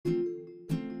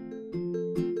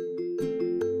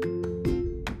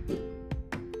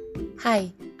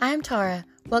Hi, I'm Tara.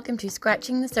 Welcome to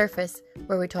Scratching the Surface,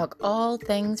 where we talk all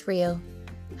things real.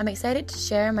 I'm excited to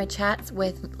share my chats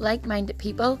with like-minded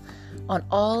people on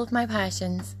all of my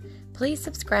passions. Please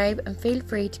subscribe and feel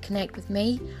free to connect with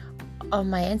me on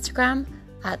my Instagram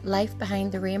at Life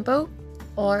Behind the Rainbow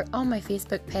or on my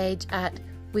Facebook page at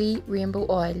We Rainbow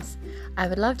Oils. I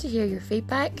would love to hear your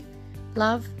feedback.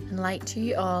 Love and light to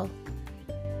you all.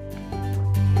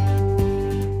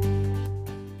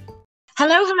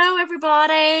 Hello,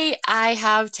 everybody. I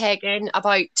have taken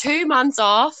about 2 months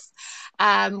off.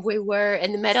 We were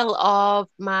in the middle of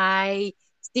my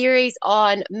series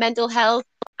on mental health,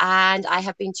 and I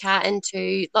have been chatting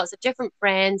to lots of different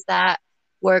friends that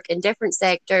work in different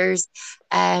sectors.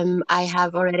 I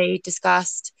have already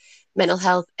discussed mental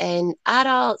health in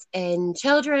adults, in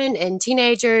children, in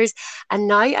teenagers, and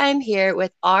now I'm here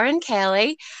with Aaron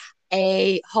Kelly,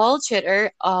 a hall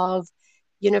tutor of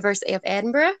University of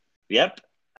Edinburgh. Yep,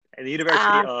 at the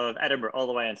University of Edinburgh, all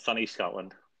the way in sunny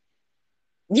Scotland.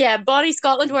 Yeah, Bonnie,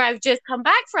 Scotland, where I've just come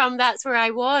back from. That's where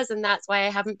I was, and that's why I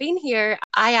haven't been here.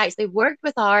 I actually worked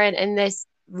with Aaron in this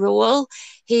role.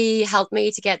 He helped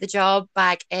me to get the job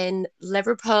back in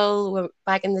Liverpool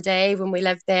back in the day when we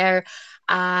lived there.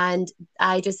 And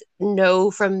I just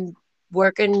know from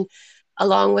working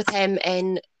along with him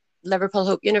in Liverpool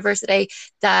Hope University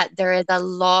that there is a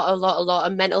lot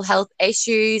of mental health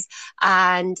issues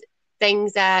and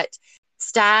things that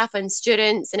staff and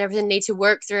students and everything need to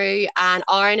work through. And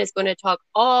Aaron is going to talk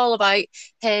all about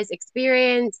his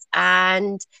experience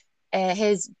and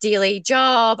his daily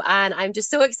job. And I'm just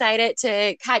so excited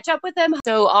to catch up with him.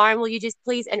 So Aaron, will you just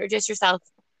please introduce yourself?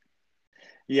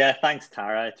 Yeah, thanks,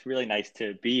 Tara. It's really nice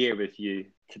to be here with you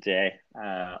today,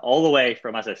 all the way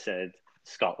from, as I said,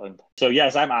 Scotland. So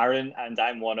yes, I'm Aaron, and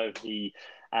I'm one of the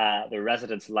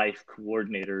residence life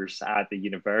coordinators at the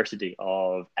University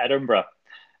of Edinburgh.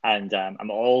 And I'm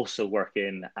also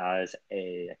working as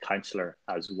a counsellor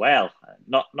as well,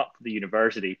 not for the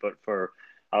university, but for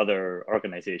other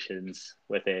organisations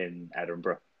within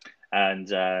Edinburgh. And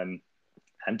I'm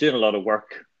doing a lot of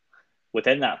work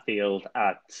within that field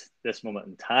at this moment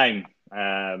in time.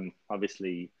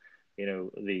 Obviously,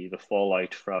 the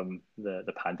fallout from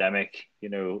the pandemic,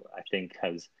 I think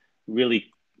has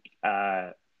really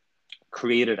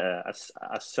created a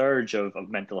surge of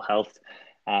mental health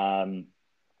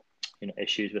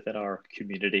issues within our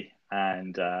community.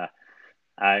 And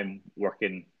I'm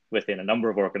working within a number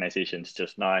of organizations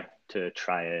just now to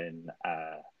try and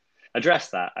address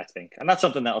that, I think. And that's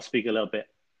something that I'll speak a little bit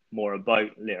more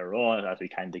about later on as we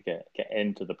kind of get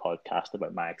into the podcast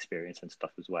about my experience and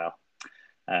stuff as well.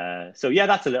 So yeah,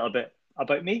 that's a little bit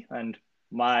about me and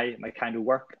my kind of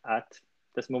work at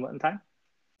this moment in time.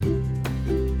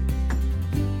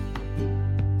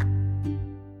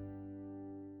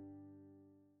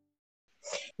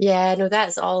 Yeah, no,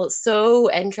 that's all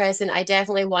so interesting. I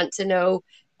definitely want to know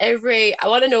I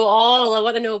want to know all. I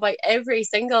want to know about every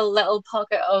single little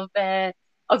pocket of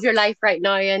your life right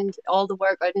now and all the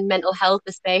work on mental health,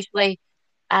 especially.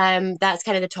 That's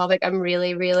kind of the topic I'm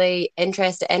really, really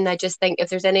interested in. I just think if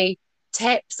there's any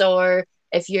tips or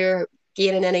if you're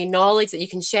gaining any knowledge that you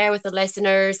can share with the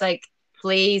listeners, like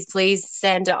please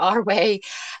send it our way.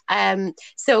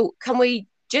 So can we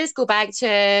just go back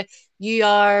to you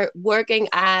are working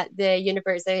at the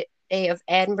University of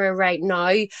Edinburgh right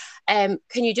now. Can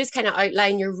you just kind of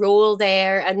outline your role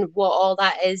there and what all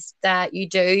that is that you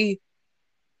do?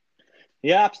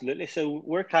 Yeah, absolutely. So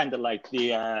we're kind of like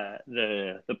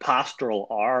the pastoral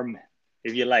arm,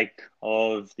 if you like,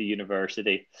 of the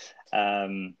university.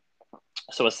 So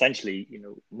essentially,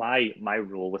 my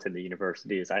role within the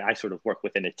university is I sort of work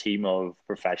within a team of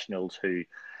professionals who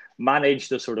manage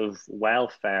the sort of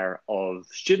welfare of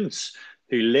students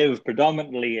who live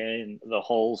predominantly in the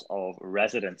halls of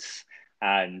residence.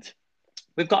 And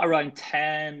we've got around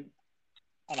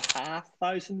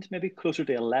 10,500, maybe closer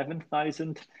to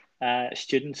 11,000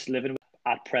 students living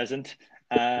at present.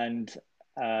 And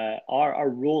our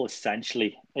role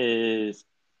essentially is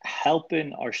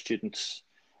helping our students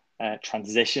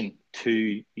transition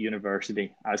to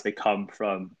university as they come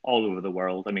from all over the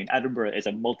world. I mean, Edinburgh is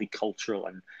a multicultural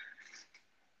and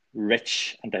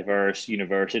rich and diverse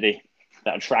university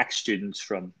that attracts students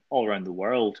from all around the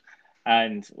world.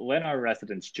 And when our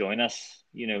residents join us,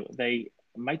 they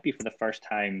might be for the first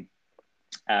time,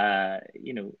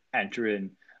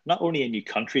 entering not only a new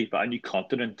country, but a new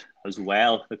continent as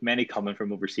well, with many coming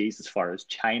from overseas as far as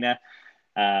China,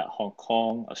 Hong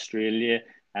Kong, Australia.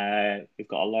 We've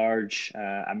got a large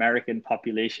American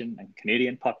population and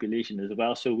Canadian population as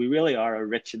well. So we really are a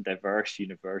rich and diverse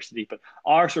university. But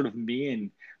our sort of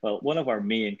one of our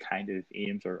main kind of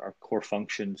aims or our core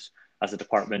functions as a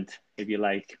department, if you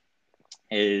like,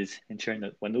 is ensuring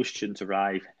that when those students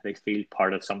arrive, they feel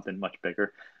part of something much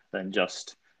bigger than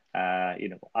just a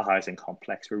housing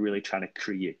complex. We're really trying to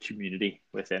create community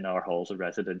within our halls of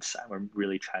residence, and we're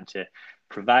really trying to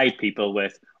provide people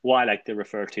with what I like to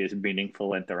refer to as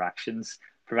meaningful interactions,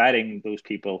 providing those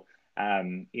people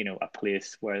a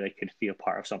place where they could feel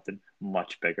part of something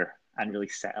much bigger and really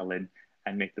settle in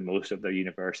and make the most of their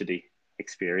university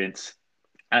experience.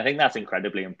 And I think that's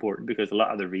incredibly important because a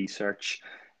lot of the research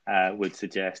would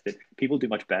suggest that people do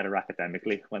much better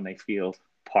academically when they feel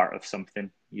part of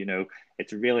something.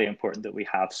 It's really important that we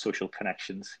have social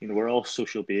connections. We're all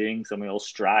social beings and we all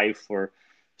strive for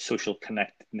social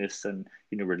connectedness and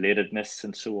relatedness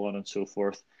and so on and so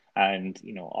forth. And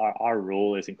our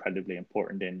role is incredibly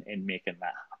important in making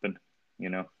that happen.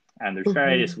 And there's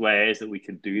various ways that we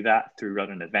can do that through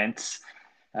running events.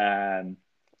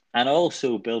 And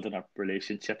also building up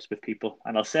relationships with people.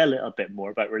 And I'll say a little bit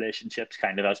more about relationships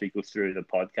kind of as we go through the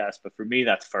podcast. But for me,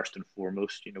 that's first and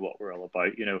foremost, what we're all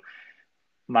about.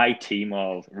 My team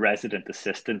of resident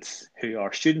assistants who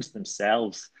are students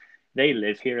themselves, they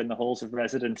live here in the halls of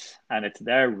residence, and it's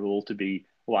their role to be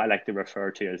what I like to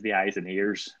refer to as the eyes and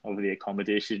ears of the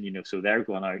accommodation. So they're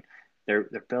going out, they're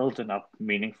building up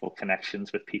meaningful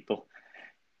connections with people,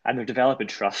 and they're developing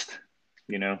trust,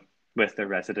 with their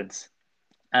residents.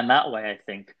 And that way, I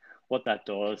think what that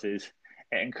does is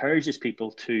it encourages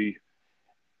people to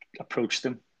approach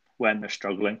them when they're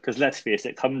struggling. Because let's face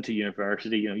it, coming to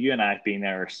university, you and I have been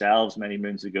there ourselves many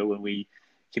moons ago when we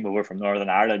came over from Northern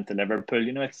Ireland to Liverpool.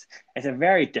 It's a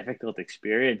very difficult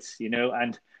experience,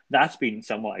 and that's been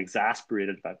somewhat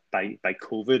exacerbated by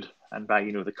COVID and by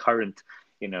the current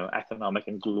economic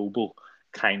and global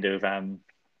kind of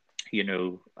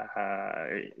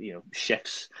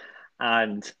shifts.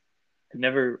 And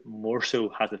never more so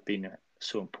has it been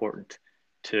so important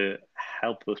to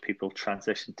help those people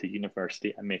transition to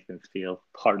university and make them feel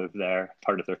part of their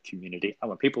community. And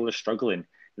when people are struggling,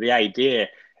 the idea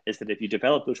is that if you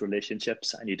develop those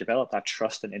relationships and you develop that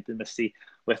trust and intimacy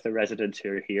with the residents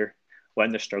who are here,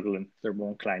 when they're struggling, they're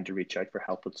more inclined to reach out for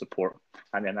help and support.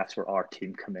 And then that's where our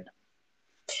team come in.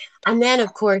 And then,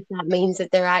 of course, that means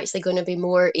that they're actually going to be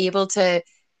more able to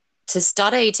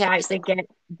study, to actually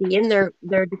gain their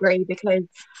degree, because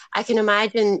I can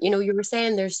imagine, you were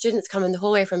saying there's students coming the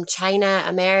whole way from China,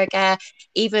 America,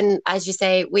 even as you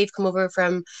say, we've come over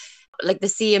from like the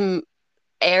same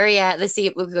area,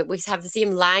 we have the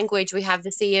same language, we have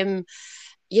the same,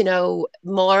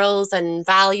 morals and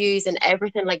values and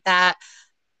everything like that.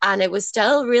 And it was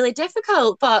still really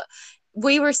difficult, but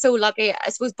we were so lucky. I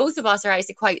suppose both of us are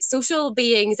actually quite social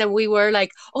beings, and we were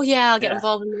like, oh yeah, I'll get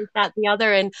involved in this, that, the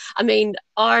other. And I mean,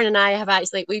 Aaron and I have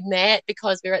actually, we met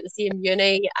because we were at the same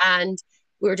uni, and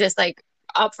we were just like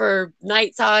up for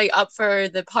nights out, up for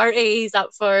the parties, up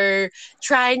for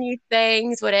trying new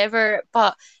things, whatever.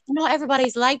 But not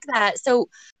everybody's like that. So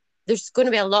there's going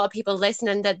to be a lot of people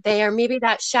listening that they are maybe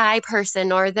that shy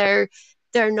person, or they're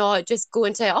not just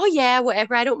going to, oh yeah,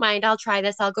 whatever, I don't mind, I'll try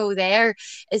this, I'll go there.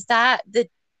 Is that the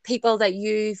people that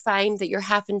you find that you're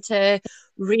having to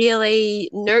really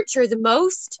nurture the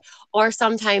most? Or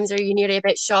sometimes are you nearly a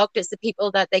bit shocked it's the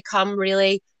people that they come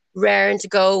really raring to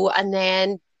go, and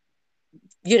then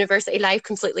university life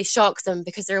completely shocks them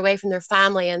because they're away from their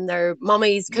family and their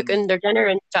mummy's cooking their dinner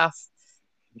and stuff?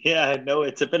 Yeah, no,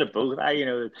 it's a bit of both.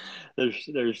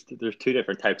 There's two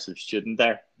different types of student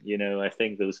there. I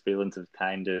think those feelings of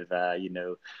kind of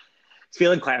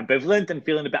feeling quite ambivalent and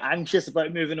feeling a bit anxious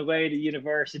about moving away to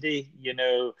university.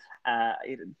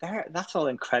 That's all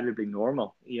incredibly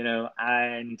normal.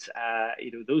 And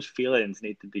those feelings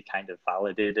need to be kind of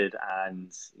validated,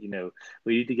 and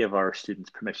we need to give our students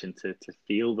permission to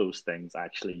feel those things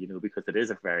actually. Because it is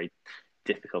a very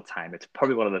difficult time. It's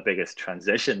probably one of the biggest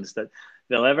transitions that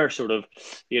they'll ever sort of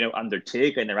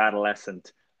undertake in their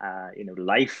adolescent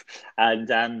life.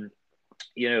 And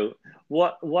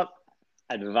what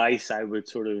advice I would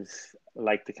sort of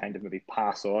like to kind of maybe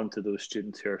pass on to those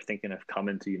students who are thinking of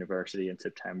coming to university in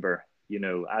September,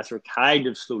 as we're kind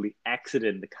of slowly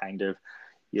exiting the kind of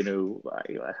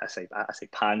I say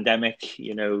pandemic,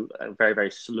 very,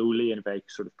 very slowly and very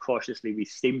sort of cautiously, we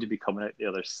seem to be coming out the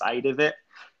other side of it.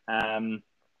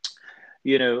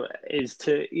 Is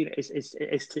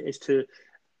to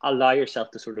allow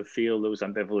yourself to sort of feel those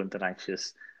ambivalent and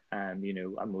anxious,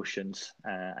 emotions.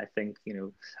 I think,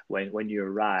 when you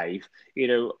arrive,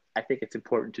 I think it's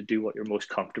important to do what you're most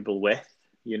comfortable with,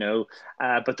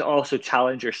 but to also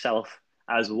challenge yourself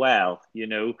as well.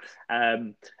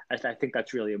 I think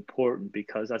that's really important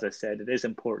because, as I said, it is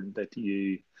important that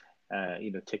you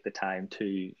take the time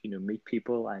to, meet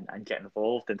people and get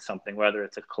involved in something, whether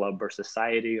it's a club or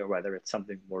society, or whether it's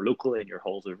something more local in your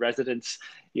halls of residence.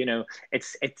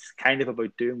 It's kind of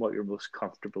about doing what you're most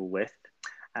comfortable with.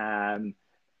 And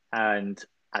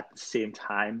at the same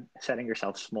time, setting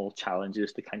yourself small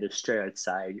challenges to kind of stray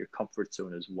outside your comfort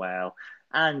zone as well.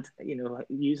 And,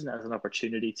 using it as an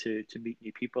opportunity to meet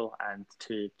new people and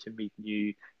to meet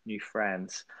new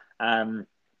friends. And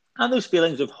those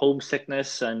feelings of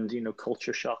homesickness and,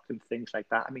 culture shock and things like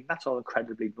that. I mean, that's all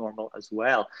incredibly normal as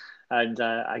well. And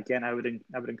again, I would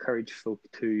encourage folk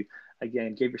to,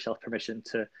 again, give yourself permission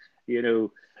to,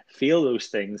 feel those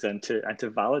things and to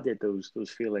validate those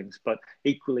feelings, but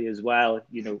equally as well,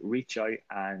 reach out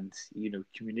and,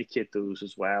 communicate those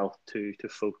as well to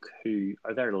folk who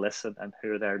are there to listen and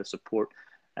who are there to support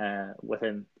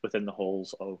within the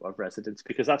halls of residence,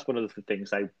 because that's one of the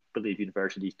things I believe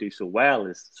universities do so well,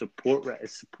 is support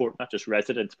not just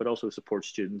residents but also support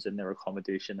students in their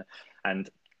accommodation and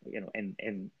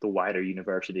in the wider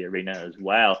university arena as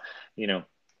well.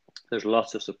 There's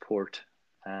lots of support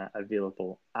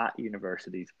available at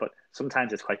universities, but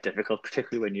sometimes it's quite difficult,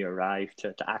 particularly when you arrive,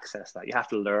 to access that. You have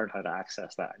to learn how to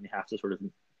access that, and you have to sort of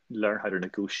learn how to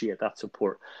negotiate that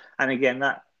support. And again,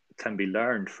 that can be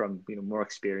learned from more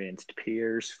experienced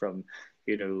peers, from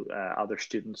other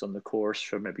students on the course,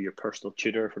 from maybe your personal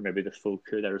tutor, from maybe the folk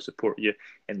who are there to support you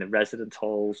in the residence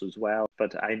halls as well.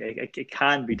 But it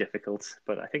can be difficult,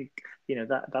 but I think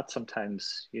that's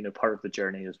sometimes part of the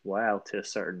journey as well, to a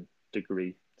certain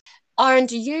degree. Aaron,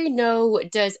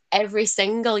 does every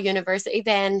single university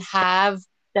then have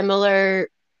similar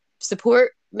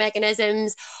support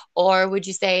mechanisms, or would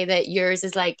you say that yours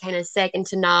is like kind of second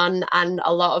to none and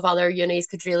a lot of other unis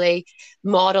could really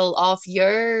model off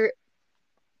your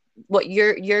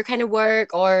kind of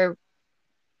work? Or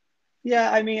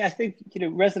yeah, I mean, I think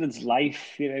residence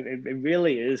life, it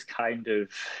really is kind of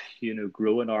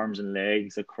growing arms and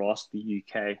legs across the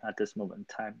UK at this moment in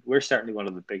time. We're certainly one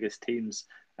of the biggest teams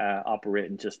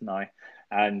operating just now,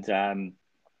 and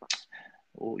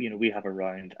we have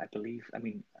around, I believe,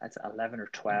 it's 11 or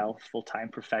 12 full-time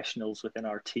professionals within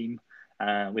our team.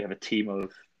 We have a team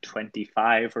of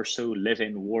 25 or so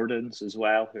live-in wardens as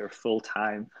well, who are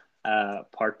full-time,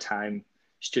 part-time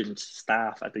students,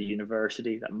 staff at the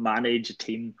university, that manage a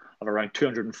team of around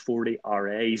 240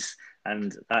 RAs,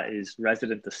 and that is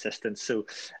resident assistants. So,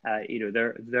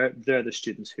 they're the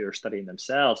students who are studying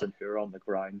themselves and who are on the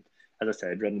ground, as I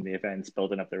said, running the events,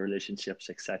 building up their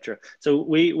relationships, etc. So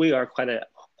we are quite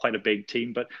a big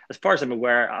team. But as far as I'm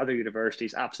aware, other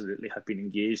universities absolutely have been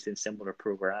engaged in similar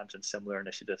programs and similar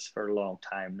initiatives for a long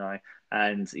time now.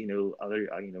 And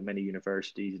many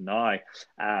universities now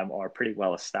are pretty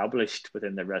well established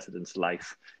within their residence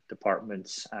life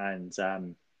departments. And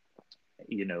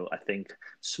I think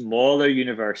smaller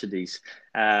universities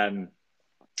are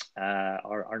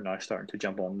now starting to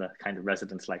jump on the kind of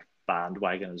residence life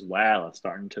bandwagon as well, and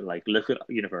starting to look at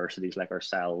universities like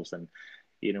ourselves and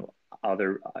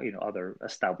other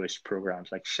established programs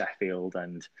like Sheffield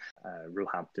and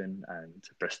Roehampton and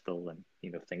Bristol and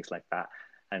things like that,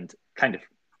 and kind of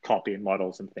copying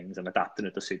models and things and adapting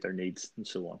it to suit their needs and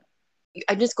so on.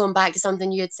 I'm just going back to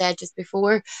something you had said just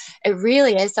before. It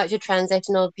really is such a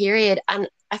transitional period, and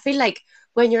I feel like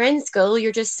when you're in school,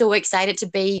 you're just so excited to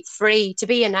be free, to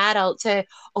be an adult, to,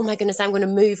 oh my goodness, I'm going to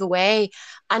move away.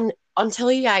 And until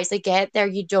you actually get there,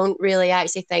 you don't really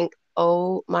actually think,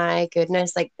 oh my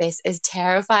goodness, like this is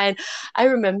terrifying. I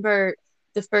remember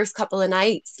the first couple of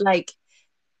nights,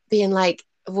 being like,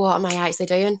 what am I actually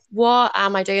doing? What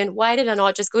am I doing? Why did I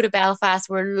not just go to Belfast,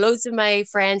 where loads of my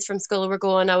friends from school were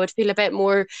going? I would feel a bit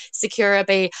more secure. I'd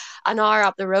be an hour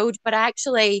up the road. But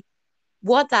actually,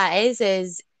 what that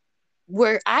is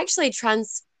we're actually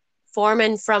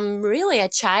transforming from really a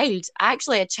child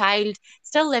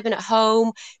still living at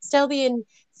home, still being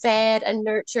fed and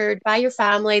nurtured by your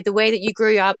family, the way that you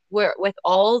grew up with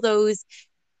all those,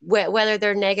 whether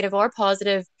they're negative or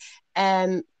positive,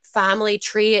 family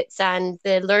traits and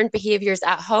the learned behaviors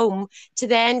at home, to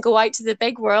then go out to the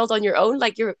big world on your own,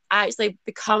 like you're actually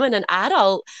becoming an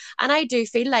adult. And I do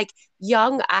feel like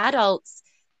young adults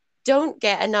don't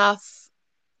get enough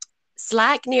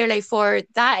slack nearly for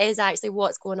that. Is actually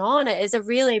what's going on. It is a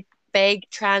really big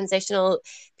transitional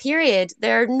period.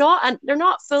 They're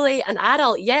not fully an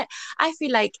adult yet. I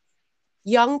feel like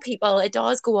young people, it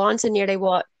does go on to nearly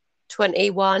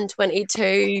 21,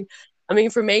 22. I mean,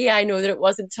 for me, I know that it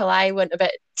wasn't until I went a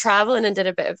bit traveling and did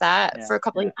a bit of that for a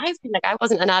couple of years. I feel like I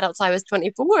wasn't an adult till I was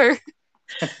 24.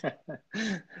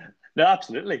 No,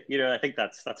 absolutely. I think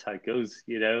that's how it goes.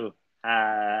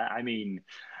 I mean,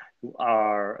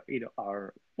 our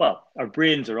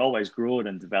brains are always growing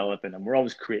and developing, and we're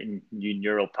always creating new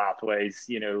neural pathways,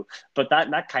 but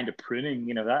that kind of pruning,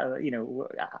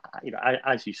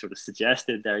 as you sort of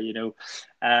suggested there,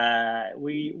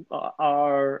 we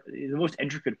are the most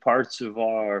intricate parts of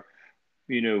our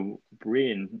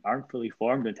brain aren't fully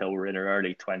formed until we're in our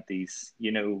early 20s,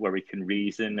 where we can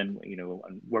reason and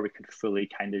where we can fully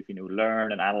kind of,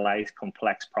 learn and analyze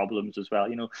complex problems as well.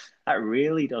 That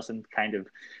really doesn't kind of,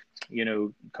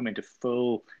 come into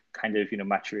full kind of,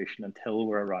 maturation until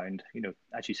we're around,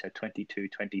 as you said, 22,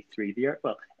 23.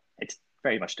 Well, it's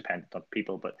very much dependent on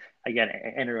people, but again,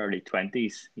 in our early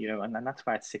 20s, and that's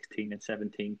why it's 16 and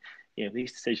 17.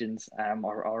 These decisions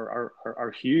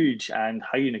are huge, and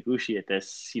how you negotiate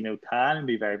this, can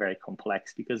be very, very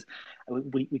complex, because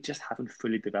we just haven't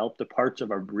fully developed the parts of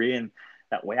our brain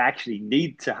that we actually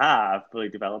need to have fully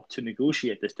developed to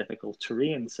negotiate this difficult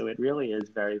terrain. So it really is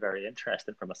very, very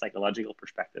interesting from a psychological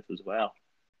perspective as well.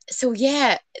 So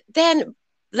yeah, then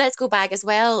let's go back as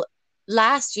well.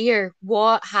 Last year,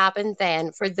 what happened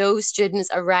then for those students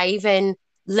arriving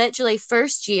literally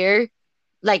first year?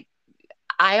 Like,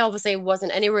 I obviously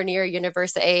wasn't anywhere near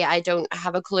university. I don't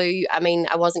have a clue. I mean,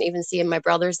 I wasn't even seeing my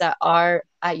brothers that are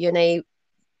at uni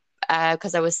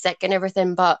because I was sick and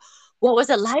everything. But what was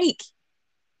it like?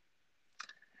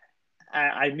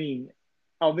 I mean,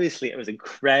 obviously, it was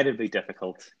incredibly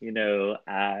difficult,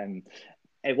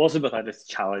 it wasn't without its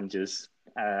challenges.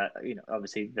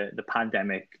 Obviously, the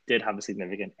pandemic did have a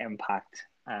significant impact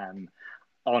on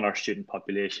our student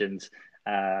populations,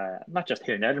 not just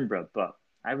here in Edinburgh, but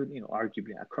I would,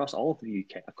 arguably across all of the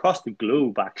UK, across the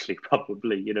globe, actually,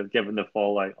 probably, given the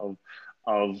fallout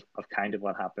of kind of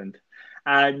what happened.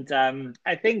 And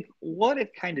I think what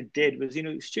it kind of did was,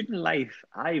 student life,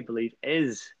 I believe,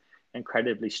 is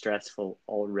incredibly stressful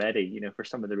already, for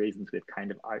some of the reasons we've kind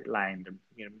of outlined and,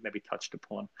 maybe touched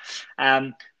upon.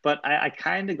 But I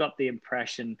kind of got the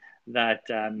impression that,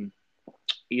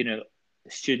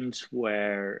 students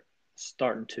were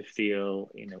starting to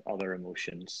feel, other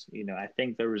emotions. I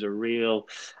think there was a real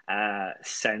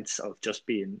sense of just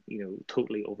being,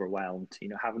 totally overwhelmed,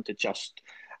 having to just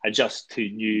adjust to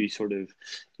new sort of,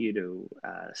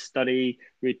 study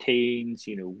routines,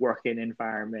 working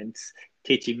environments,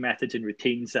 teaching methods and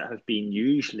routines that have been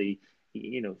usually,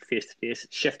 face to face,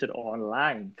 shifted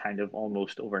online kind of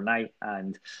almost overnight.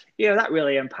 And, that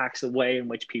really impacts the way in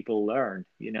which people learn,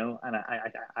 and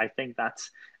I think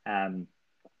that's an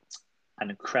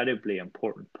incredibly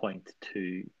important point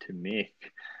to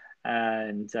make.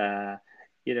 And, I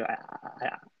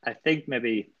think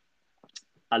maybe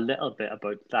a little bit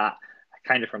about that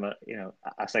kind of from a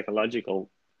psychological,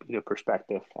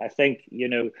 perspective. I think,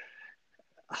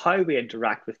 how we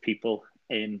interact with people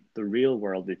in the real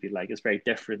world, if you like, is very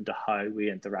different to how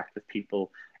we interact with people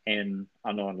in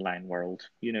an online world.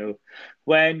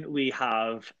 When we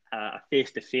have a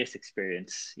face-to-face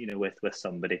experience, with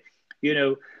somebody,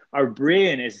 our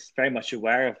brain is very much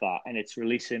aware of that, and it's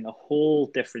releasing a whole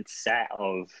different set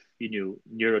of,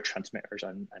 neurotransmitters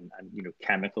and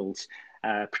chemicals,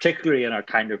 particularly in our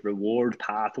kind of reward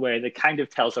pathway, that kind of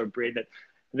tells our brain that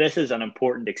this is an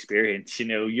important experience. This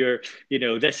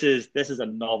is a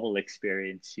novel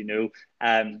experience.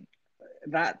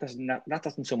 That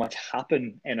doesn't so much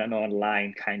happen in an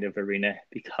online kind of arena,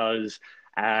 because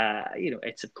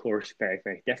it's of course very,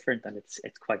 very different, and it's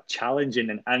quite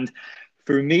challenging. And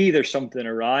for me, there's something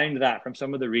around that from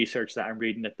some of the research that I'm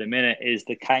reading at the minute, is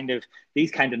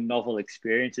these kind of novel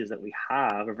experiences that we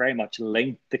have are very much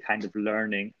linked to kind of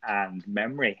learning and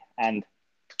memory. And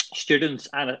students,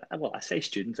 and well, I say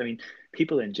students, I mean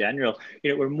people in general,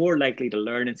 we're more likely to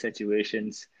learn in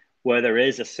situations where there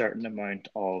is a certain amount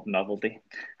of novelty.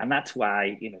 And that's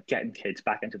why, getting kids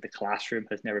back into the classroom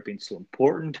has never been so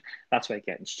important. That's why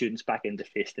getting students back into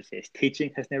face-to-face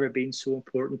teaching has never been so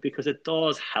important, because it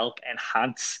does help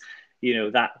enhance,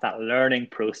 that learning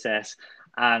process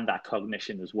and that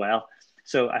cognition as well.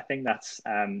 So I think that's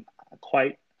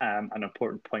quite an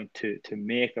important point to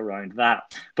make around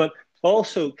that. But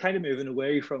also, kind of moving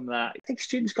away from that, I think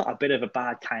students got a bit of a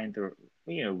bad kind of,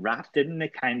 rap, didn't they,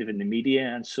 kind of in the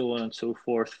media and so on and so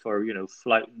forth, for,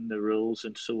 flouting the rules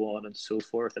and so on and so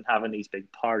forth, and having these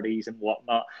big parties and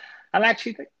whatnot. And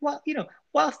actually, well,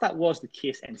 whilst that was the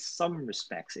case in some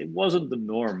respects, it wasn't the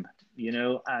norm,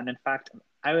 and in fact,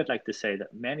 I would like to say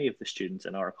that many of the students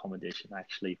in our accommodation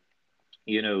actually,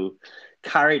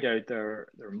 carried out their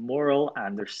moral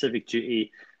and their civic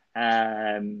duty,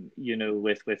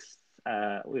 with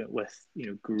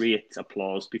great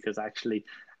applause, because actually,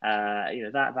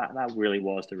 that really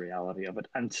was the reality of it.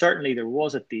 And certainly there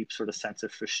was a deep sort of sense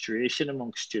of frustration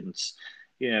among students,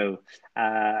 because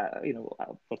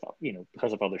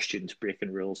of other students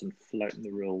breaking rules and flouting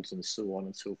the rules and so on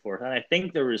and so forth. And I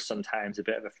think there was sometimes a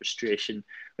bit of a frustration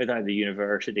with how the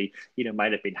university,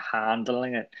 might have been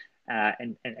handling it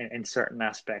in certain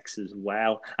aspects as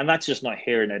well. And that's just not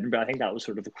here in Edinburgh. I think that was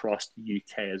sort of across the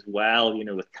UK as well,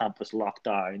 with campus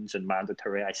lockdowns and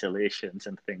mandatory isolations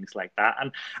and things like that.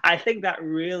 And I think that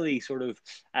really sort of,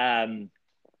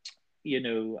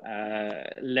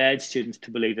 led students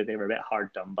to believe that they were a bit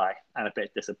hard done by and a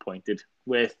bit disappointed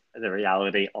with the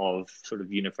reality of sort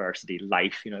of university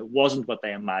life. It wasn't what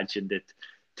they imagined it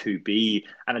to be,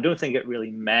 and I don't think it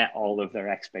really met all of their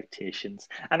expectations.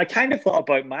 And I kind of thought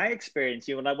about my experience,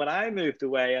 when I moved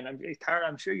away, and Tara,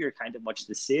 I'm sure you're kind of much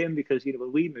the same, because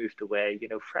when we moved away,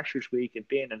 Freshers Week and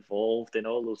being involved in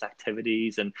all those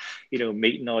activities and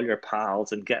meeting all your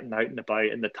pals and getting out and about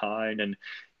in the town and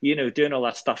doing all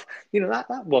that stuff,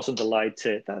 that wasn't allowed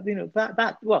to,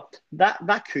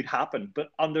 that could happen, but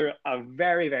under a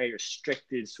very, very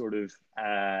restricted sort of,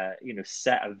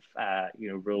 set of,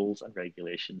 rules and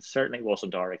regulations. Certainly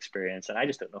wasn't our experience. And I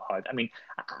just don't know how,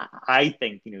 I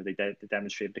think, they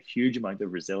demonstrated a huge amount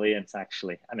of resilience,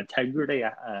 actually, and integrity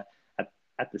at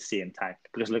the same time,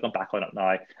 because looking back on it now,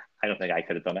 I don't think I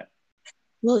could have done it.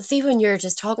 Well, see, when you're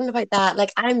just talking about that,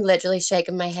 like, I'm literally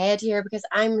shaking my head here, because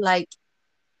I'm like,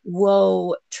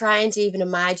 whoa, trying to even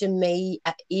imagine me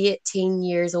at 18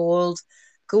 years old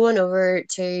going over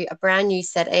to a brand new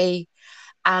city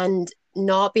and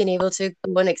not being able to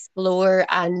go and explore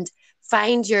and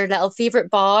find your little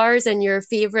favorite bars and your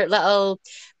favorite little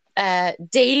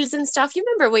deals and stuff. You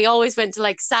remember we always went to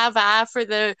like Sava for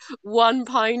the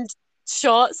 £1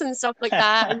 shots and stuff like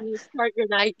that, and you start your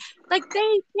night. Like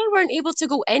they weren't able to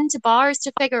go into bars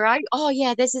to figure out, oh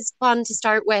yeah, this is fun to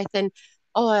start with, and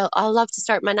oh, I'll love to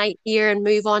start my night here and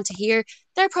move on to here.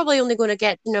 They're probably only going to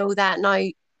get to know that now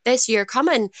this year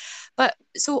coming. But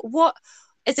so what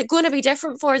is it going to be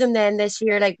different for them then this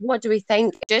year? Like, what do we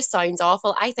think? It just sounds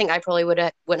awful. I think I probably would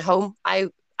have went home. I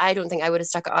don't think I would have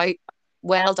stuck it out.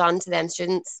 Well done to them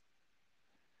students.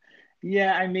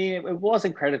 Yeah, it was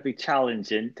incredibly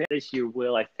challenging. This year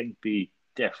will, I think, be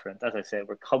different. As I said,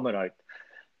 we're coming out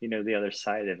the other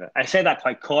side of it. I say that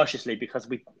quite cautiously because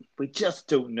we just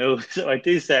don't know. So I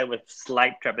do say it with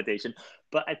slight trepidation,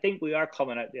 but I think we are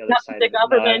coming out the other side of it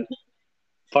now.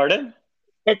 Pardon?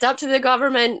 It's up to the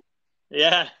government.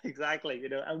 Yeah, exactly.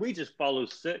 And we just follow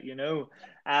suit, we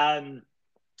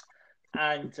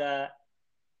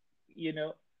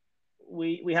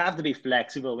have to be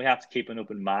flexible. We have to keep an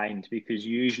open mind, because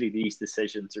usually these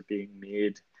decisions are being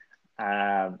made,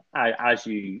 as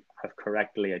you have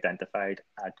correctly identified,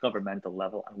 at governmental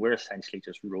level, and we're essentially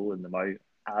just rolling them out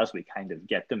as we kind of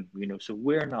get them, so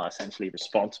we're not essentially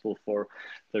responsible for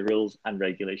the rules and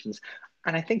regulations.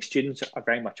 And I think students are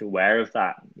very much aware of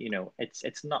that.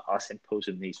 It's not us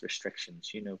imposing these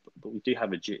restrictions, but we do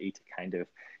have a duty to kind of,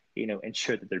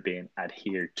 ensure that they're being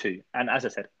adhered to. And as I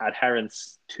said,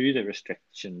 adherence to the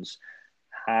restrictions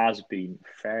has been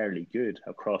fairly good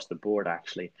across the board,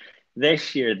 actually.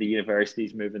 This year, the university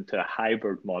is moving to a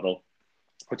hybrid model,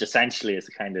 which essentially is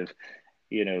a kind of,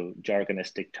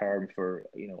 jargonistic term for,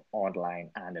 online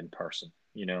and in person,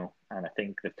 and I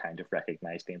think they've kind of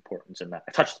recognized the importance in that.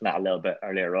 I touched on that a little bit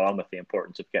earlier on with the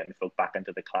importance of getting folk back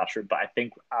into the classroom. But I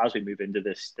think as we move into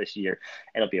this year,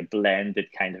 it'll be a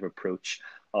blended kind of approach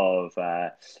of,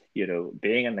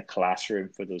 being in the classroom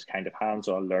for those kind of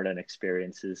hands-on learning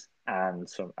experiences and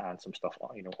some stuff,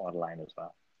 online as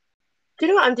well. Do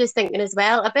you know what I'm just thinking as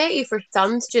well? I bet you for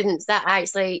some students that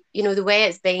actually, the way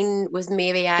it's been was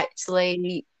maybe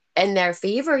actually in their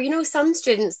favour. Some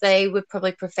students, they would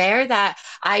probably prefer that.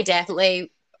 I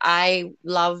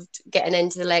loved getting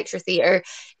into the lecture theatre,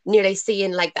 nearly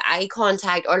seeing like the eye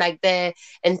contact or like the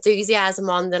enthusiasm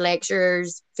on the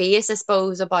lecturer's face, I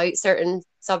suppose, about certain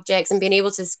subjects, and being able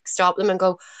to stop them and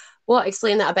go, well,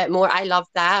 explain that a bit more. I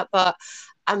loved that. But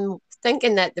I'm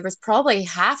thinking that there was probably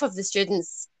half of the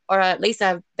students, or at least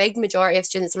a big majority of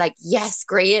students, like, yes,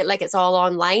 great, like it's all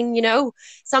online.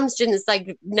 Some students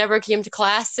like never came to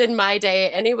class in my day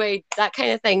anyway, that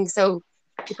kind of thing. So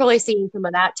you're probably seeing some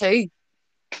of that too.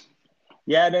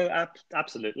 Yeah, no,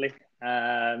 absolutely.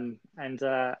 And as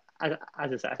I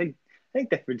said, I think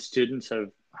different students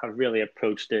have really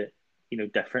approached it,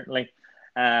 differently.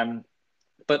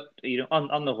 But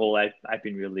on the whole, I've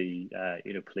been really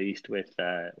pleased with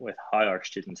how our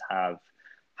students have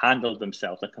handled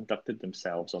themselves and conducted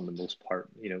themselves on the most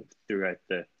part, throughout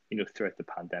the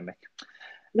pandemic.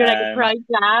 You're like a proud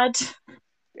dad.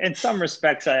 In some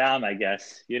respects, I am, I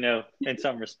guess. In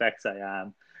some respects, I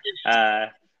am.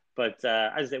 But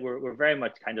as I say, we're very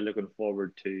much kind of looking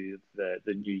forward to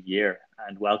the new year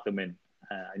and welcoming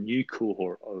a new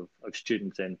cohort of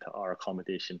students into our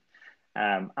accommodation.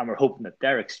 And we're hoping that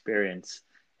their experience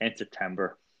in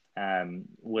September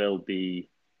will be,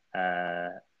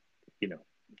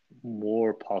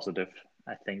 more positive,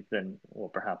 I think, than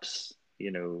what perhaps,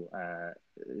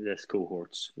 this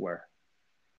cohorts were.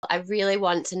 I really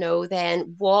want to know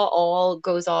then what all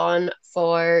goes on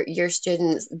for your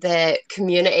students, the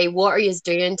community. What are you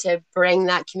doing to bring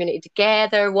that community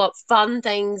together? What fun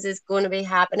things is going to be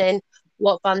happening?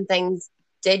 What fun things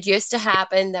did used to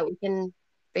happen that we can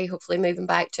be hopefully moving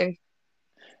back to?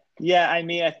 Yeah, I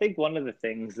mean, I think one of the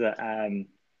things that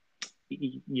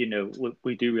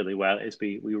we do really well is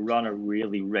we run a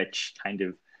really rich kind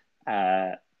of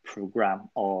program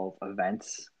of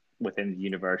events within the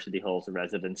university halls of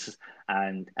residence,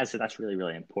 and as I said, that's really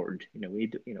really important.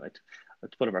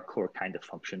 It's one of our core kind of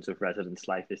functions of residence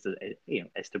life is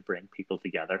to bring people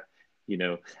together.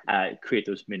 Create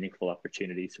those meaningful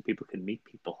opportunities so people can meet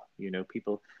people.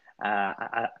 People.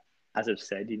 As I've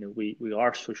said, we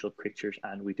are social creatures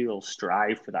and we do all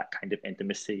strive for that kind of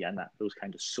intimacy and those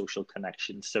kind of social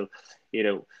connections. So,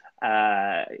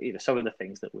 some of the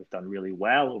things that we've done really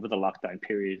well over the lockdown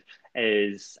period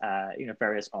is,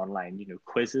 various online,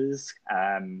 quizzes,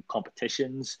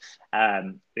 competitions.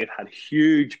 We've had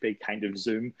huge, big kind of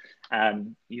Zoom,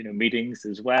 meetings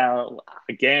as well.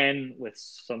 Again, with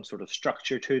some sort of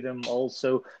structure to them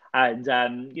also. And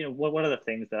one of the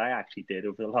things that I actually did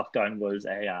over the lockdown was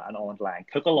an online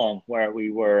cook along where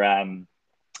we were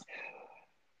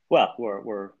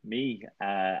were me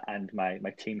and my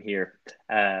team here.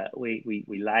 We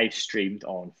live streamed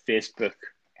on Facebook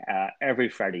every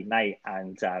Friday night,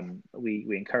 and we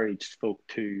encouraged folk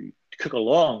to cook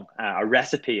along a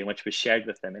recipe in which was shared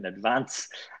with them in advance.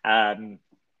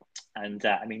 And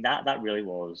I mean that really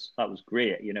was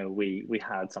great. We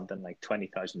had something like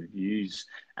 20,000 views,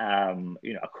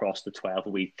 across the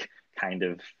 12-week kind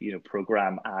of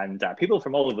program, and people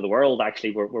from all over the world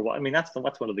actually were. I mean that's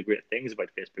one of the great things about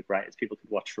Facebook, right? Is people could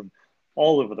watch from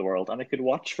all over the world, and they could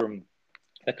watch from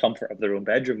the comfort of their own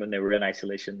bedroom when they were in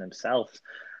isolation themselves.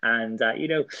 And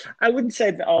I wouldn't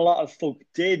say that a lot of folk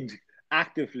did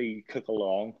actively cook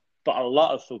along, but a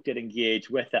lot of folk did engage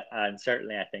with it, and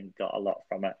certainly I think got a lot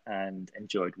from it and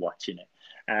enjoyed watching it,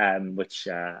 which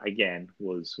again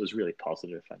was really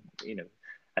positive. And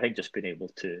I think just being able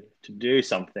to do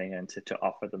something and to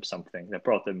offer them something that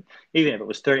brought them, even if it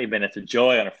was 30 minutes of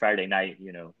joy on a Friday night,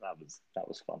 that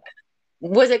was fun.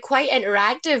 Was it quite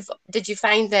interactive? Did you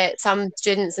find that some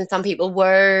students and some people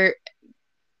were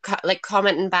like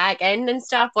commenting back in and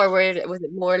stuff, or was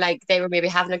it more like they were maybe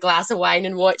having a glass of wine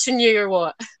and watching you, or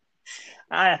what?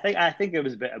 I think it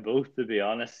was a bit of both, to be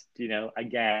honest.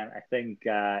 Again, I think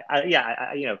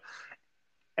it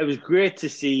was great to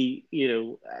see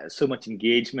so much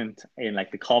engagement in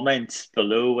like the comments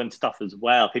below and stuff as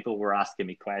well. People were asking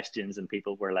me questions and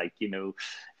people were like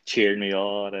cheering me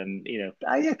on, and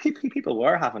people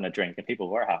were having a drink and people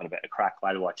were having a bit of crack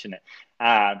while watching it,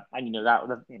 and that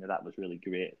was really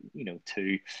great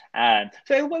too. And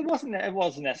so it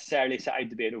wasn't necessarily starting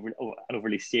to be an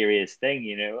overly serious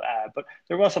thing, but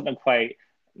there was something quite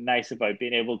nice about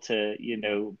being able to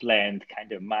blend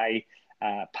kind of my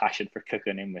passion for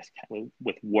cooking in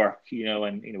with work,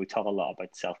 and we talk a lot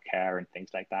about self-care and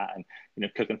things like that, and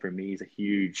cooking for me is a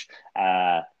huge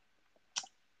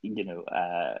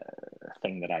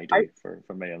thing that I do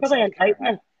for my own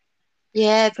self-care.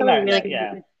 Yeah, it's probably really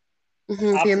good.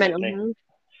 Yeah, for your mental health.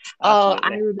 Oh,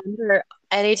 I absolutely. remember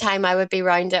anytime I would be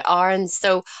round at Aaron's.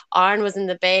 So Aaron was in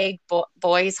the big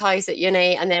boys' house at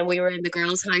uni, and then we were in the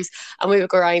girls' house, and we would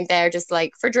go around there just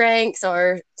like for drinks,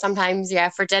 or sometimes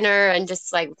for dinner, and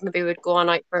just like maybe we'd go on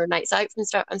out for nights out and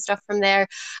stuff from there.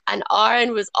 And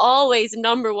Aaron was always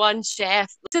number one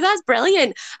chef. So that's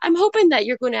brilliant. I'm hoping that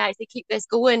you're going to actually keep this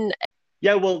going.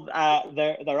 Yeah, well,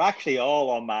 they're actually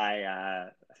all on my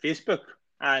Facebook,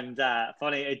 and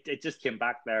funny, it just came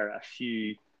back there a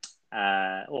few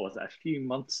what was it, a few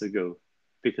months ago,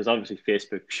 because obviously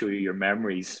Facebook show you your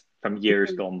memories from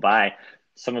years gone by,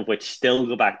 some of which still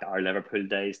go back to our Liverpool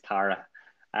days, Tara.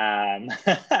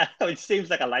 Which seems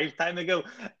like a lifetime ago,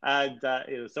 and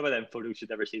some of them photos should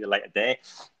never see the light of day.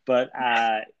 But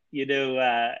yeah,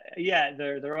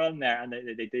 they're on there, and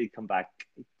they did come back.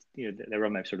 They were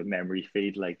on my sort of memory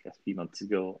feed like a few months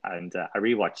ago, and I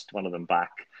rewatched one of them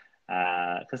back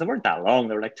because they weren't that long.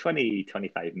 They were like 20,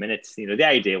 25 minutes. The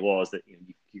idea was that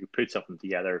you could put something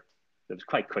together that was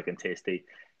quite quick and tasty,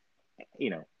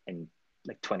 in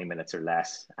like 20 minutes or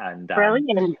less. And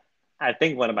Brilliant. I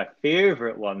think one of my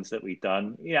favorite ones that we've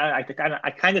done, yeah, I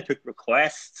kind of took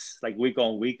requests like week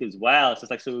on week as well. So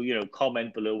it's like, so,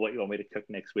 comment below what you want me to cook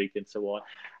next week and so on.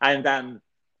 And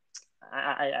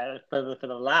for the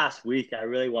last week, I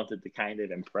really wanted to kind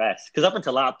of impress, because up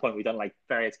until that point, we've done like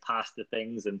various pasta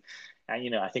things, and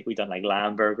I think we've done like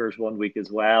lamb burgers one week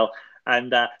as well.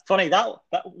 And funny that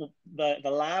the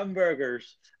lamb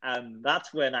burgers,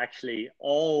 that's when actually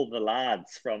all the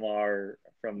lads from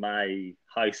my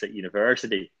house at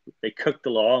university, they cooked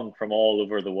along from all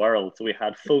over the world. So we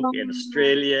had folk in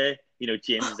Australia,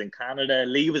 James was in Canada,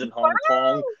 Lee was in Hong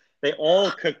Kong. They all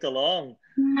cooked along.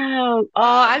 No.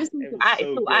 Oh, And it was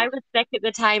so so I good. was sick at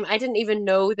the time. I didn't even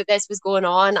know that this was going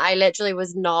on. I literally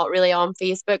was not really on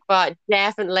Facebook, but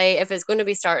definitely if it's going to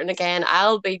be starting again,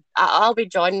 I'll be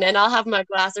joining in. I'll have my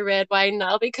glass of red wine and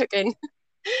I'll be cooking.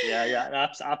 Yeah,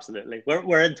 absolutely.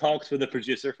 We're in talks with the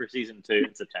producer for season 2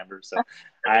 in September, so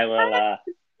I will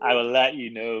I will let you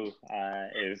know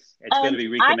if it's going to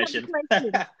be I have a recommissioned.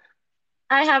 question.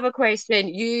 I have a question.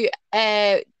 You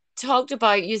talked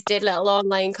about you did little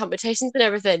online competitions and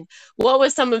everything. What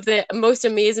was some of the most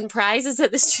amazing prizes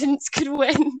that the students could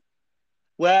win?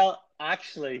 Well,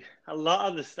 actually, a lot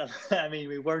of the stuff. I mean,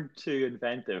 we weren't too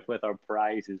inventive with our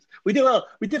prizes. We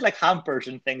did like hampers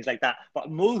and things like that,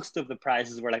 but most of the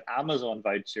prizes were like Amazon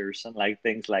vouchers and like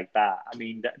things like that. I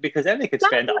mean, because then they could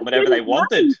That's spend it on all whatever they students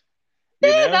wanted. want. You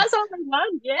Yeah, know, that's all they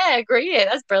want. Yeah, great.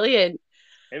 That's brilliant.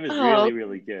 it was Oh, really,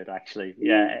 really good, actually.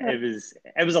 Yeah, yeah.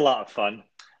 it was a lot of fun.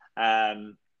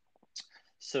 Um,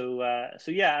 so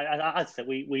yeah, as I said,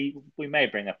 we may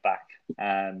bring it back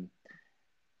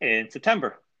in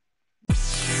September.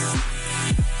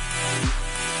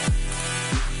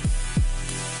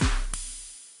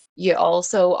 You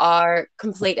also are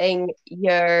completing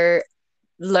your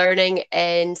learning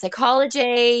in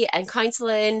psychology and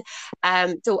counseling.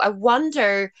 So I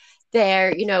wonder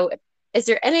there, is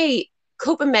there any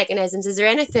coping mechanisms? Is there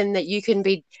anything that you can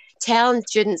be telling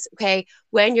students, okay,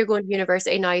 when you're going to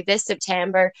university now this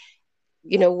September,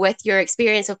 with your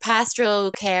experience of pastoral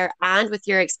care and with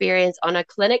your experience on a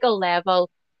clinical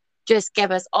level, just give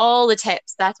us all the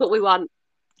tips. That's what we want.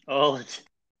 Oh,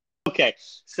 okay.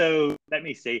 So let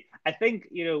me see. I think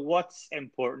what's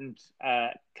important,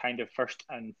 kind of first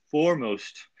and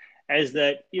foremost, is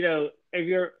that if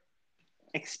you're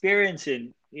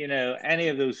experiencing any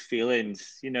of those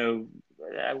feelings,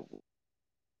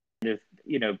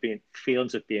 being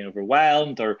feelings of being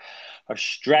overwhelmed or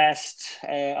stressed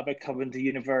about coming to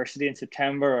university in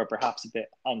September, or perhaps a bit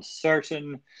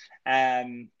uncertain.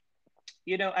 um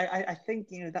I think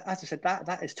that, as I said,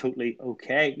 that is totally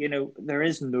okay. There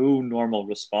is no normal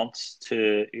response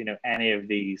to any of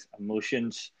these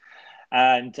emotions.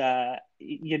 And I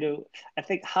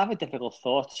think having difficult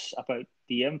thoughts about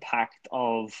the impact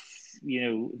of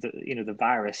the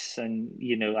virus, and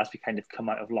as we kind of come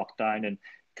out of lockdown and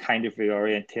kind of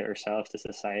reorientate ourselves to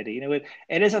society,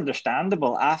 it is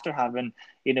understandable after having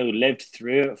lived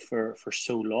through it for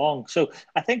so long. So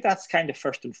I think that's kind of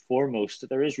first and foremost, that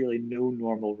there is really no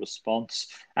normal response.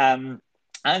 And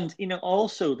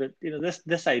also that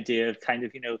this idea of kind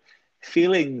of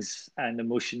feelings and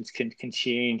emotions can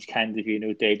change kind of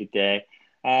day to day.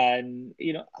 And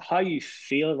how you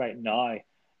feel right now,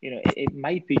 it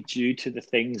might be due to the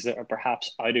things that are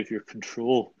perhaps out of your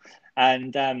control.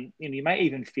 And you might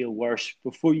even feel worse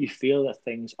before you feel that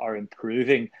things are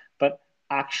improving. But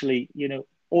actually,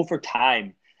 over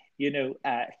time,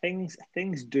 things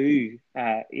do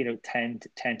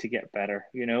tend to get better.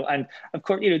 And of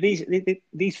course,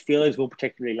 these feelings won't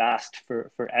particularly last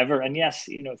forever. And yes,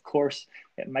 of course,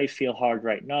 it might feel hard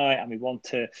right now, and we want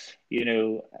to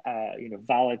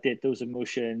validate those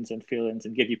emotions and feelings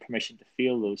and give you permission to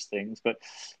feel those things. But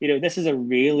this is a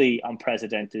really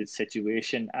unprecedented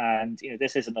situation, and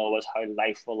this isn't always how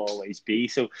life will always be.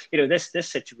 So this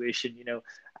situation,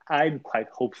 I'm quite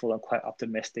hopeful and quite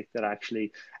optimistic that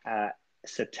actually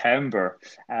September,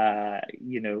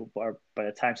 or by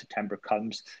the time September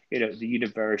comes, the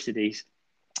universities,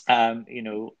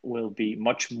 will be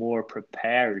much more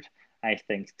prepared, I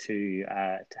think, to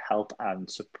help and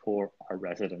support our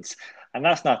residents. And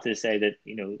that's not to say that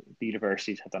the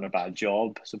universities have done a bad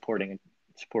job supporting and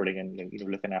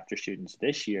looking after students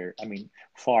this year. I mean,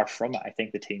 far from it. I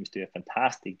think the teams do a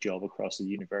fantastic job across the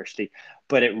university,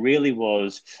 but it really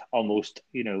was almost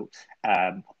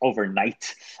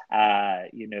overnight.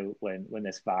 When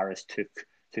this virus took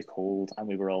hold and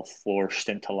we were all forced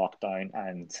into lockdown,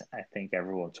 and I think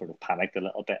everyone sort of panicked a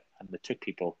little bit, and it took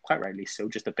people, quite rightly so,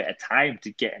 just a bit of time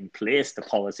to get in place the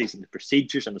policies and the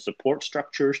procedures and the support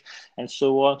structures and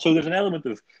so on. So there's an element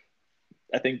of,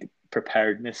 I think,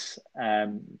 preparedness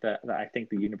that I think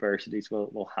the universities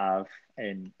will have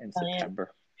in Brilliant.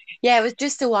 September. Yeah, it was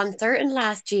just so uncertain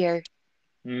last year.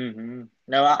 No,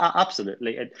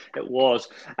 absolutely, it was.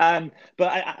 But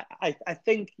I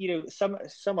think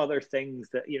some other things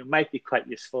that might be quite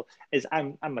useful is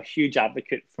I'm a huge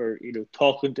advocate for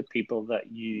talking to people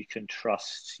that you can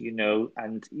trust,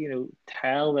 and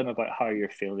tell them about how you're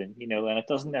feeling, and it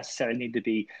doesn't necessarily need to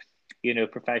be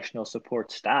professional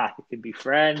support staff. It can be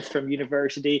friends from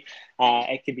university.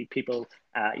 It can be people,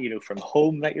 from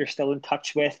home that you're still in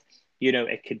touch with.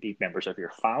 It could be members of your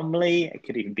family. It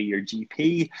could even be your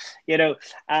GP,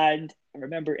 and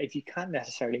remember, if you can't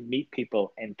necessarily meet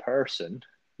people in person,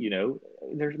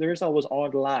 there's always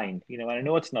online, and I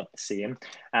know it's not the same,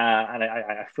 and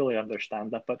I fully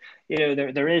understand that, but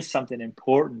there is something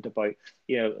important about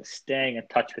staying in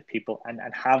touch with people and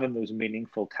having those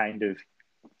meaningful kind of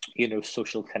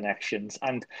social connections.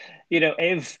 And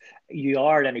if you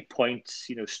are at any point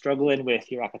struggling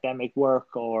with your academic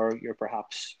work, or your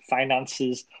perhaps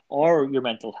finances, or your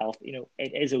mental health, it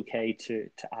is okay to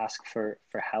ask for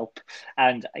help.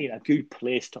 And a good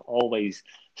place to always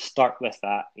start with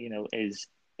that is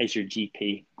your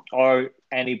GP, or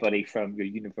anybody from your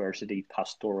university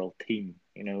pastoral team.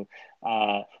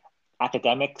 Uh,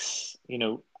 Academics,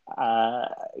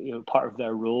 part of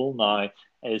their role now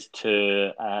is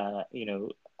to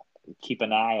keep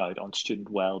an eye out on student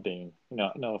well-being.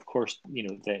 No, of course,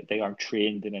 they aren't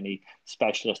trained in any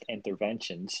specialist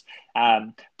interventions,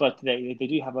 but they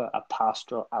do have a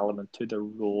pastoral element to their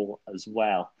role as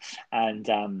well. And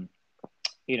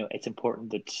it's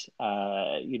important that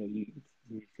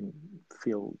you can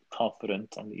feel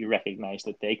confident, and that you recognize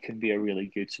that they can be a really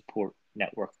good support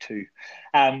network too.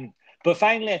 But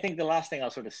finally, I think the last thing I'll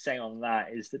sort of say on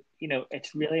that is that,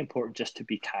 it's really important just to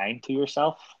be kind to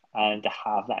yourself, and to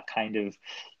have that kind of,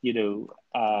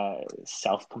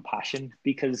 self-compassion,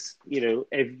 because,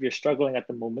 if you're struggling at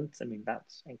the moment, I mean,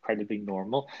 that's incredibly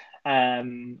normal. I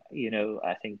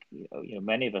think,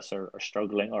 many of us are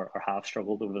struggling, or have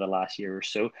struggled over the last year or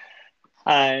so.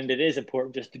 And it is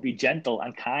important just to be gentle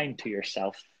and kind to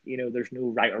yourself. There's no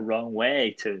right or wrong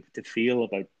way to feel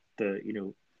about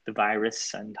the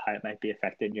virus, and how it might be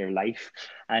affecting your life.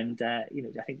 And I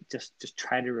think just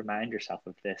try to remind yourself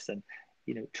of this, and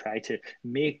try to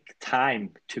make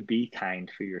time to be kind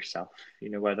for yourself.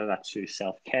 Whether that's through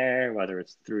self-care, whether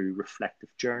it's through reflective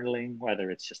journaling,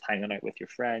 whether it's just hanging out with your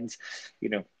friends.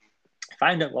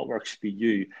 Find out what works for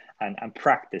you, and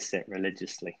practice it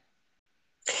religiously.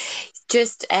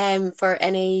 Just for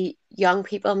any young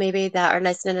people maybe that are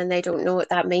listening and they don't know what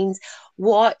that means,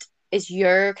 what is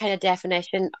your kind of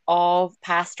definition of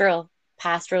pastoral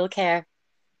care?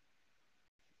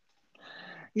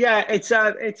 Yeah, it's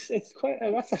quite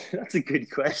that's a good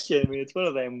question. I mean, it's one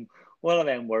of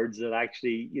them words that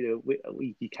actually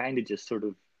we you kind of just sort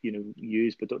of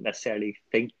use, but don't necessarily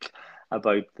think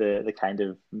about the kind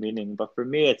of meaning. But for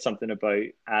me, it's something about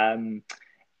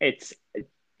it's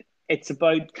it's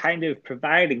about kind of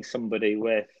providing somebody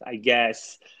with, I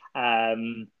guess,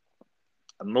 um,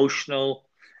 emotional,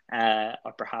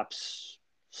 or perhaps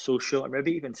social, or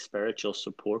maybe even spiritual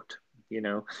support.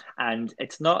 And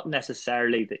it's not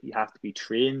necessarily that you have to be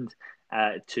trained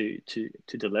to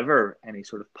deliver any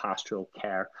sort of pastoral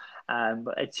care.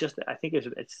 But it's just, I think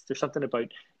there's something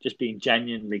about just being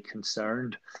genuinely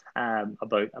concerned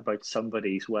about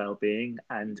somebody's well-being,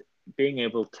 and being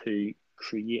able to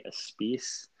create a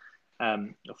space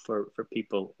for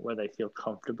people where they feel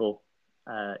comfortable,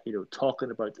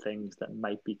 talking about things that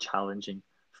might be challenging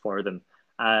for them.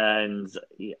 And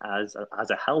as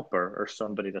a helper, or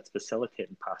somebody that's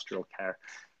facilitating pastoral care,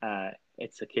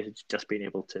 it's a case of just being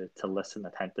able to listen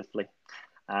attentively,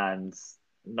 and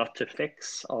not to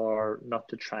fix, or not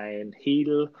to try and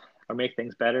heal or make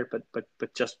things better,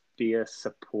 but just be a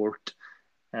support,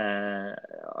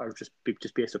 or just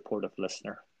be a supportive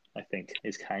listener. I think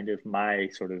is kind of my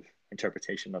sort of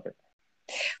interpretation of it.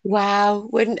 Wow,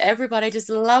 wouldn't everybody just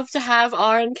love to have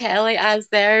Aaron Kelly as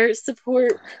their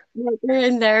support worker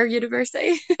in their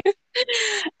university?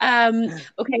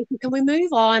 Okay, so can we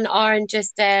move on, Aaron?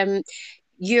 Just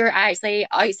you're actually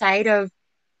outside of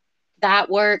that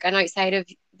work and outside of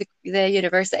the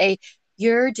university,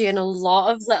 you're doing a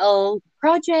lot of little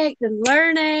projects and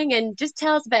learning, and just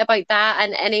tell us a bit about that,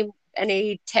 and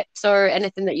any tips or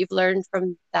anything that you've learned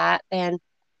from that then.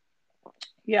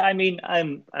 Yeah, I mean,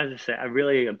 as I say, I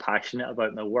really am passionate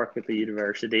about my work with the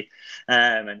university,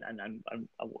 and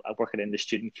I work in the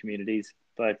student communities.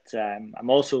 But I'm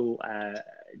also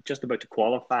just about to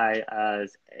qualify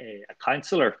as a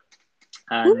counsellor,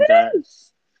 and Woohoo!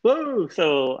 Whoa!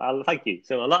 So thank you.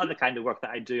 So a lot of the kind of work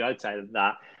that I do outside of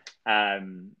that, I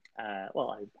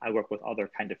work with other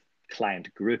kind of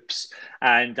client groups,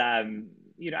 and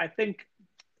I think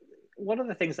one of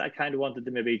the things that I kind of wanted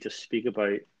to maybe just speak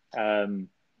about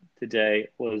today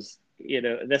was,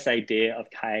 this idea of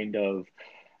kind of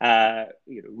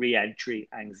re-entry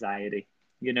anxiety,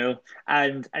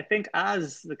 and I think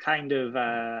as the kind of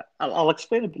I'll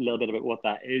explain a little bit about what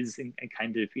that is in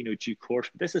kind of due course.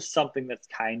 But this is something that's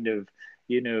kind of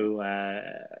you know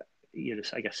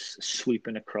I guess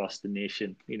sweeping across the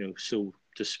nation, so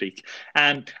to speak.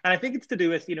 And I think it's to do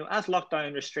with, as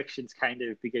lockdown restrictions kind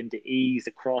of begin to ease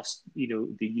across,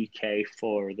 the UK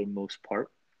for the most part.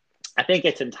 I think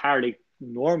it's entirely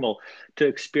normal to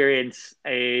experience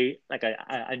a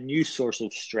new source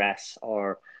of stress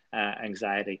or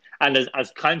anxiety. And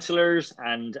as counselors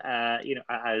and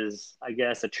as I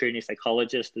guess a trainee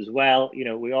psychologist as well,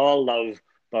 we all love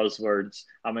buzzwords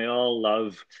and we all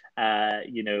love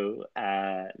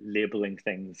labeling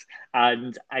things.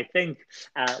 And I think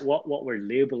what we're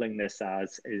labeling this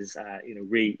as is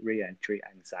re-entry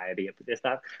anxiety. It's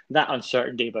that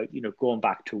uncertainty about going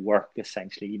back to work,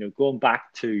 essentially, going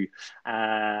back to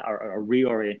or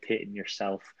reorientating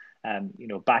yourself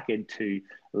back into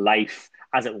life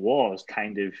as it was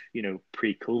kind of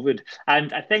pre-COVID.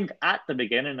 And I think at the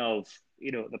beginning of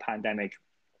the pandemic,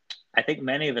 I think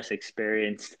many of us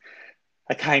experienced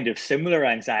a kind of similar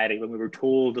anxiety when we were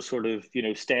told to sort of,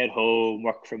 stay at home,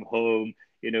 work from home,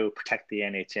 protect the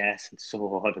NHS and so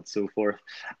on and so forth.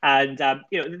 And,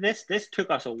 this took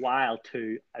us a while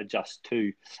to adjust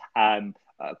to,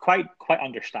 quite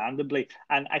understandably.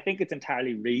 And I think it's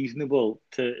entirely reasonable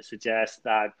to suggest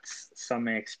that some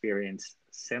may experience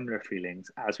similar feelings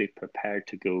as we prepare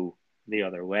to go the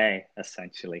other way,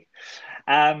 essentially.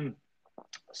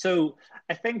 So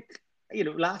I think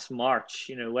last March,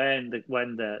 when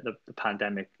the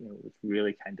pandemic was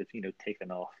really kind of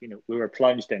taken off, we were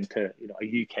plunged into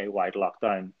a UK wide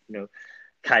lockdown,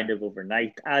 kind of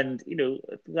overnight, and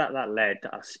that led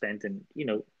to us spending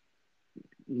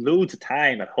loads of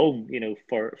time at home,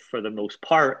 for the most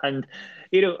part. And,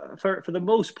 for the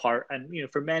most part, and,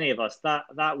 for many of us,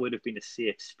 that would have been a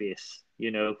safe space,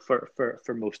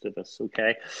 for most of us.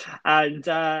 Okay. And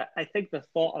I think the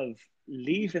thought of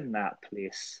leaving that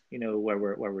place, where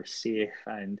we're safe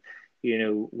and,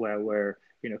 where we're,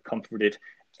 comforted,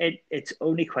 it's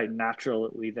only quite natural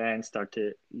that we then start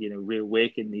to,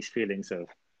 reawaken these feelings of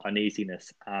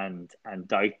uneasiness and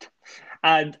doubt.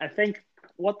 And I think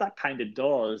what that kind of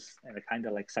does in a kind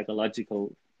of like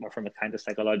psychological, or from a kind of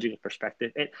psychological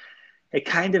perspective, it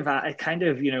kind of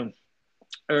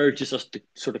urges us to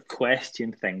sort of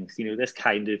question things, this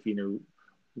kind of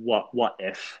what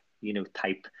if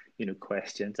type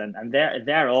questions, and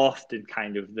they're often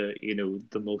kind of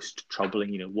the most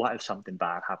troubling. What if something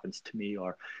bad happens to me,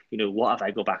 or what if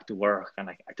I go back to work and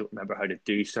I don't remember how to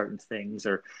do certain things,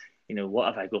 or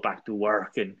what if I go back to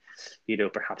work and,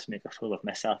 perhaps make a fool of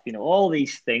myself? All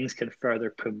these things can further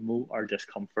promote our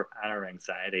discomfort and our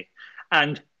anxiety.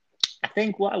 And I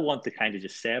think what I want to kind of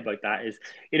just say about that is,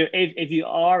 if you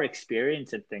are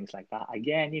experiencing things like that,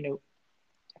 again,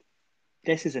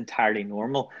 this is entirely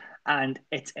normal, and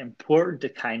it's important to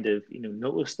kind of,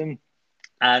 notice them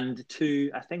and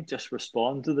to, I think, just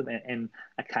respond to them in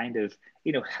a kind of,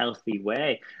 healthy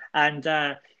way. And,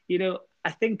 I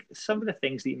think some of the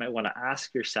things that you might want to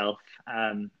ask yourself,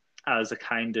 as a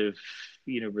kind of,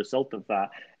 result of that,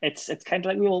 it's kind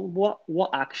of like, well, what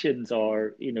actions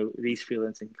are, these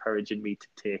feelings encouraging me to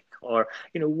take? Or,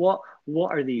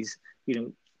 what are these,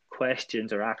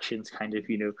 questions or actions kind of,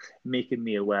 making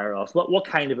me aware of? What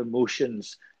kind of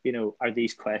emotions, are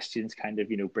these questions kind of,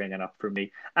 bringing up for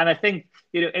me? And I think,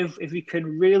 if we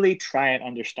can really try and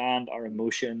understand our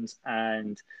emotions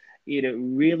and,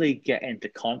 really get into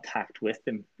contact with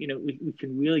them, we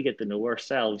can really get to know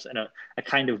ourselves in a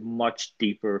kind of much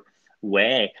deeper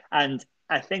way. And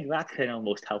I think that can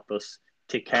almost help us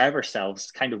take care of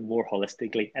ourselves kind of more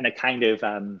holistically, in a kind of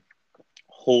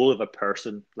whole of a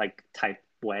person like type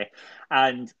way.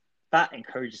 And that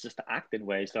encourages us to act in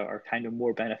ways that are kind of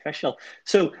more beneficial.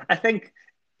 So I think,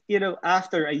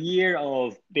 after a year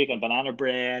of baking banana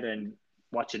bread and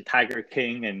watching Tiger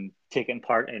King and taking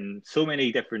part in so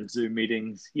many different Zoom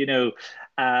meetings,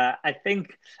 I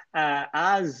think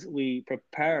as we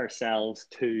prepare ourselves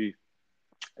to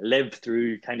live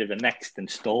through kind of the next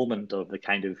installment of the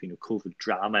kind of, COVID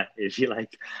drama, if you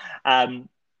like,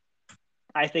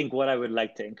 I think what I would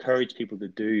like to encourage people to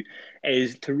do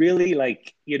is to really,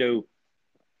 like,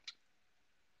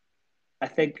 I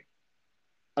think,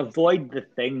 avoid the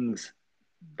things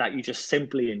that you just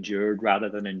simply endured rather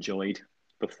than enjoyed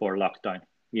before lockdown.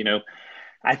 You know,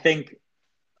 I think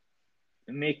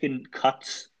making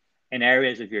cuts in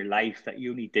areas of your life that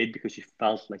you only did because you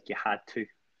felt like you had to,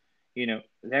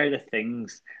 they're the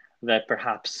things that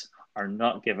perhaps are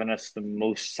not giving us the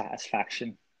most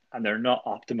satisfaction, and they're not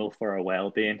optimal for our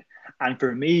well-being. And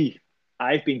for me,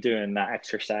 I've been doing that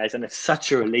exercise, and it's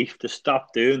such a relief to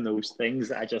stop doing those things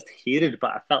that I just hated,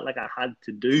 but I felt like I had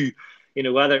to do,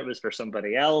 whether it was for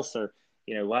somebody else or,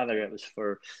 whether it was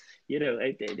for,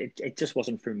 it just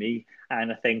wasn't for me.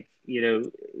 And I think,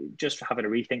 just having a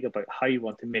rethink about how you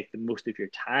want to make the most of your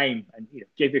time, and,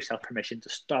 give yourself permission to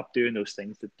stop doing those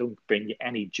things that don't bring you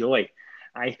any joy,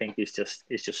 I think is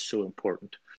just so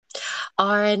important.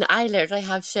 Aaron, I literally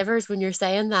have shivers when you're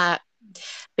saying that,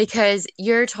 because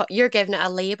you're giving it a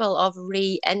label of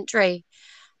re-entry,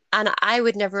 and I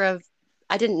would never have.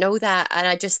 I didn't know that, and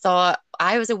I just thought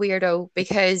I was a weirdo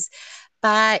because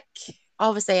back,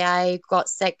 obviously, I got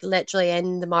sick literally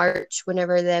in the March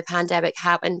whenever the pandemic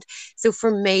happened. So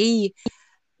for me,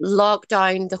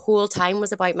 lockdown the whole time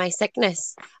was about my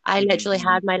sickness. I literally Mm-hmm.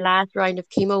 had my last round of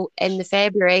chemo in the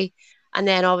February, and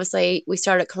then obviously we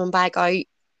started coming back out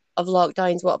of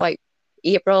lockdowns, what about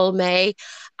April, May?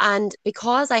 And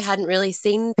because I hadn't really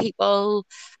seen people,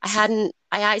 I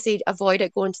actually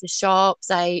avoided going to the shops.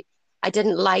 I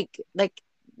didn't like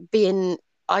being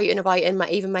out and about in my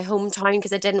hometown,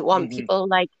 because I didn't want Mm-hmm. people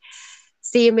like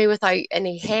seeing me without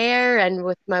any hair and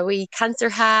with my wee cancer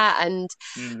hat, and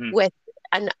Mm-hmm. with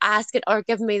and asking or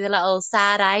giving me the little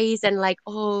sad eyes and like,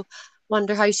 oh,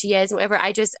 wonder how she is and whatever.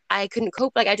 I couldn't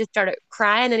cope. Like I just started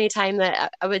crying anytime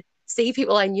that I would see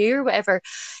people I knew or whatever.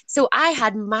 So I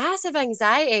had massive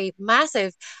anxiety,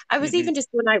 massive. I was Mm-hmm. even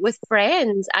just going out with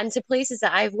friends and to places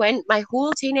that I've went my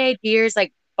whole teenage years,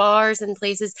 like bars and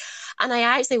places. And I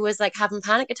actually was like having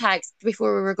panic attacks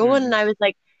before we were going. Mm-hmm. And I was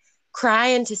like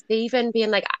crying to Stephen,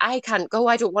 being like, I can't go,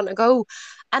 I don't want to go.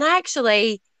 And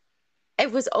actually,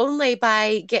 it was only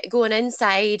by going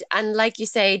inside and, like you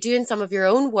say, doing some of your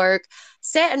own work,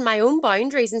 setting my own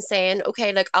boundaries and saying,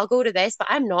 okay, look, I'll go to this, but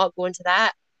I'm not going to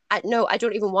that. No, I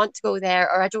don't even want to go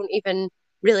there, or I don't even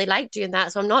really like doing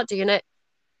that, so I'm not doing it.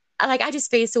 Like I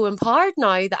just feel so empowered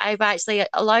now that I've actually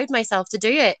allowed myself to do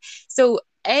it. So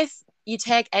if you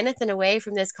take anything away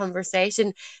from this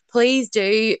conversation, please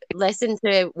do listen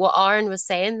to what Aaron was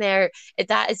saying there.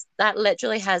 That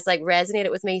literally has like resonated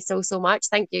with me so much.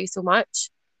 Thank you so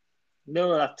much.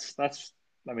 No, that's.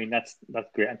 I mean, that's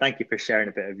great, and thank you for sharing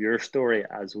a bit of your story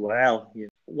as well.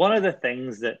 One of the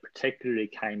things that particularly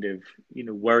kind of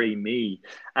worry me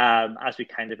as we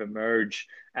kind of emerge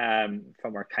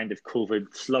from our kind of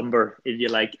COVID slumber, if you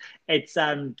like, it's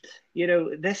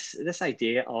this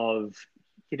idea of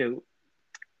you know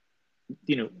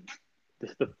you know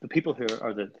the people who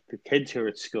are the kids who are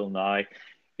at school now. I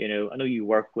know you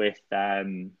work with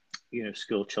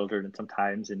school children and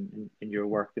sometimes in your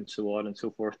work and so on and so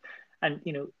forth, and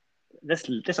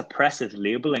this oppressive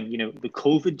labeling, the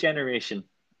COVID generation,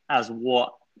 as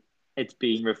what it's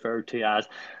being referred to as.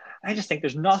 I just think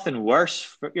there's nothing worse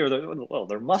for well,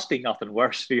 there must be nothing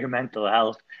worse for your mental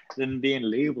health than being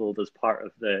labeled as part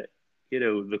of the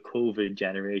COVID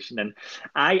generation. And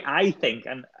I think,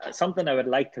 and something I would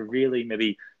like to really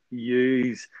maybe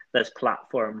use this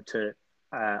platform to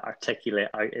articulate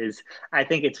out is, I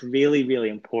think it's really, really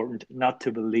important not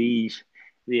to believe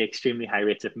the extremely high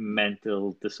rates of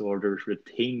mental disorders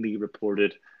routinely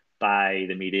reported by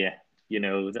the media.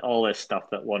 All this stuff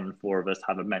that 1 in 4 of us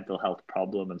have a mental health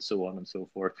problem and so on and so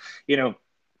forth.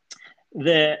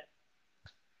 The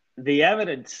the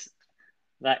evidence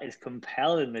that is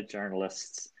compelling the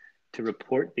journalists to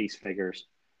report these figures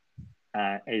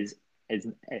is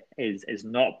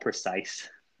not precise,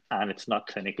 and it's not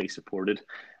clinically supported.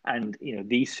 And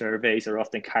these surveys are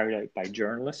often carried out by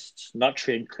journalists, not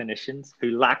trained clinicians,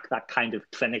 who lack that kind of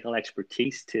clinical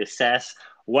expertise to assess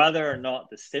whether or not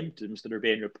the symptoms that are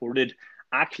being reported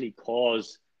actually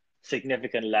cause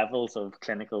significant levels of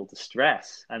clinical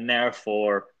distress and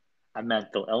therefore a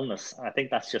mental illness. And I think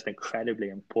that's just incredibly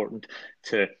important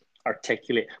to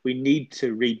articulate. We need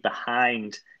to read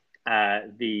behind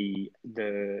the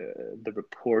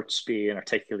reports being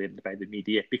articulated by the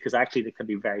media, because actually they can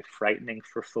be very frightening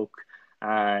for folk,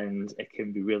 and it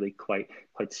can be really quite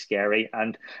scary.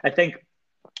 And I think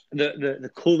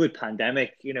the COVID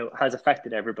pandemic, has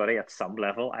affected everybody at some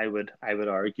level. I would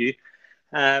argue.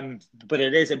 But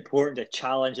it is important to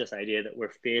challenge this idea that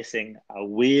we're facing a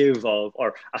wave of,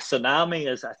 or a tsunami,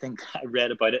 as I think I read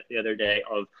about it the other day,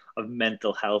 of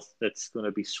mental health that's going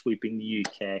to be sweeping the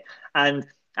UK. And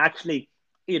actually,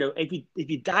 if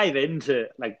you dive into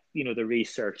like the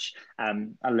research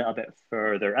a little bit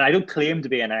further, and I don't claim to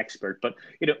be an expert, but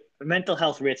mental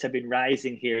health rates have been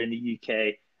rising here in the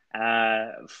UK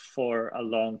for a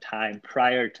long time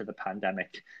prior to the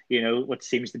pandemic. What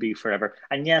seems to be forever.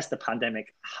 And yes, the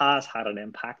pandemic has had an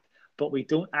impact, but we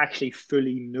don't actually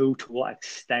fully know to what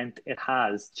extent it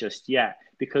has just yet,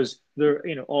 because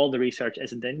all the research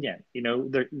isn't in yet.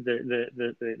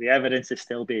 The evidence is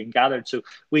still being gathered, so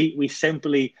we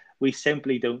simply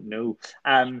don't know.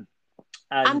 And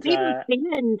people's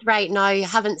feelings right now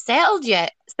haven't settled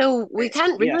yet, so we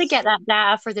can't really get that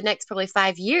data for the next probably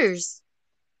 5 years.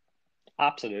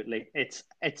 Absolutely, it's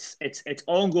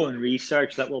ongoing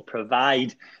research that will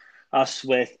provide us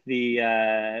with the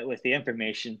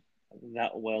information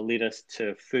that will lead us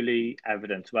to fully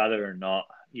evidence whether or not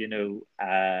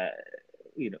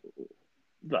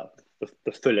well,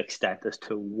 the full extent as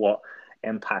to what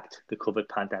impact the COVID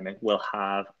pandemic will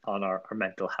have on our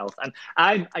mental health. And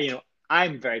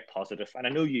I'm very positive, and I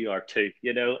know you are too.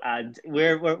 And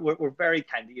we're very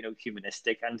kind of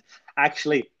humanistic, and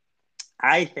actually,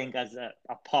 I think as a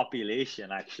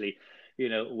population, actually,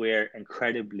 we're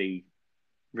incredibly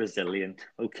resilient.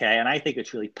 Okay. And I think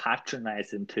it's really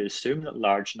patronizing to assume that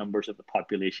large numbers of the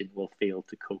population will fail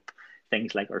to cope.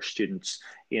 Things like our students,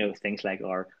 things like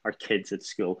our kids at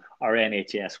school, our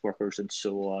NHS workers, and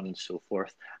so on and so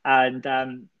forth. And,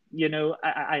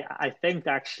 I think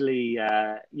actually,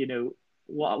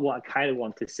 what I kind of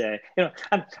want to say, and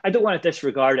I don't want to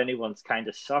disregard anyone's kind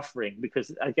of suffering, because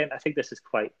again, I think this is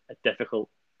quite a difficult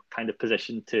kind of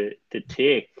position to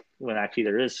take, when actually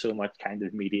there is so much kind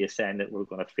of media saying that we're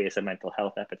going to face a mental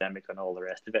health epidemic and all the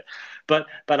rest of it. But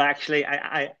actually,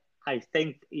 I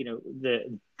think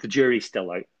the jury's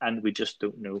still out, and we just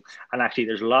don't know. And actually,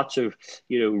 there's lots of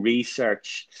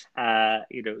research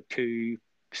to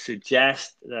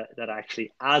suggest that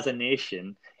actually, as a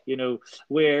nation,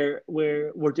 we're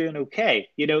doing okay.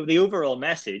 The overall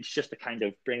message, just to kind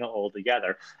of bring it all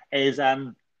together, is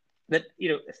that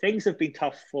things have been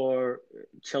tough for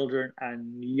children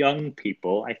and young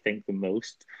people, I think, the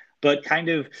most, but kind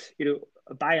of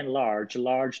by and large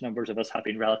numbers of us have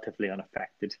been relatively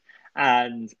unaffected.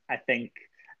 And I think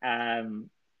a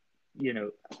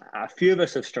few of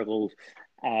us have struggled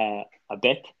a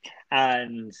bit,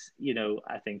 and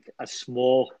I think a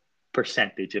small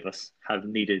percentage of us have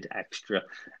needed extra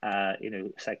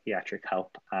psychiatric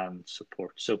help and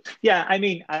support. So yeah, I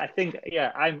mean, I think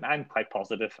I'm quite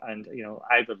positive, and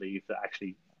I believe that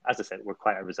actually, as I said, we're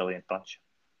quite a resilient bunch.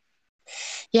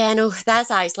 Yeah, no,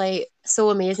 that's actually so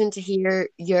amazing to hear.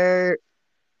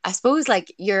 I suppose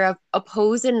like you're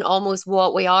opposing almost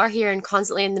what we are hearing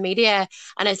constantly in the media,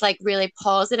 and it's like really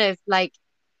positive. Like,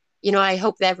 I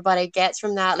hope that everybody gets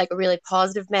from that like a really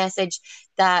positive message,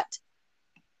 that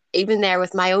even there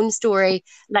with my own story,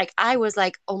 like I was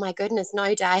like, oh my goodness,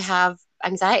 now do I have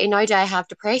anxiety? Now do I have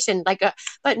depression?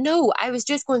 But no, I was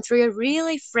just going through a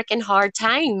really freaking hard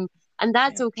time. And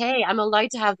that's okay. I'm allowed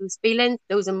to have those feelings,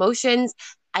 those emotions.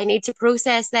 I need to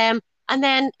process them. And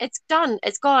then it's done.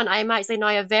 It's gone. I'm actually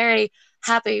now a very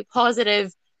happy,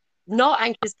 positive, not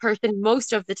anxious person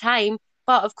most of the time.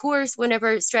 But of course,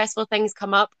 whenever stressful things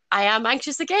come up, I am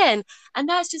anxious again. And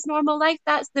that's just normal life.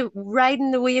 That's the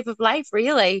riding the wave of life,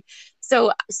 really.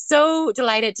 So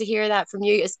delighted to hear that from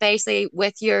you, especially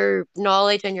with your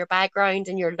knowledge and your background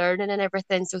and your learning and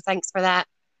everything. So thanks for that.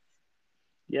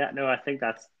 Yeah, no, I think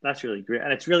that's really great.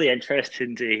 And it's really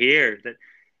interesting to hear that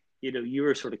you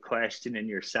were sort of questioning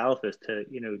yourself as to,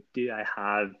 do I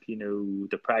have,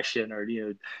 depression, or,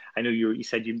 I know you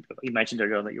said you mentioned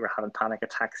earlier that you were having panic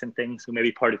attacks and things. So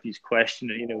maybe part of you's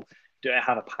questioning, do I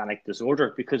have a panic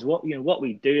disorder? Because what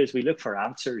we do is we look for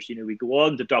answers. We go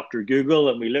on to Dr. Google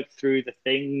and we look through the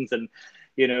things, and,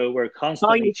 we're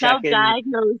constantly checking.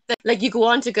 Self-diagnosed. Like you go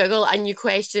on to Google and you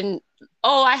question,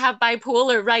 oh, I have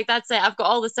bipolar, right? That's it. I've got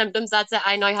all the symptoms. That's it.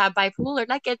 I now have bipolar.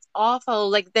 Like, it's awful.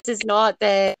 Like, this is not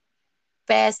the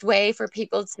best way for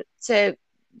people to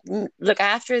look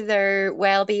after their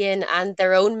well-being and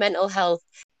their own mental health.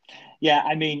 Yeah,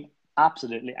 I mean,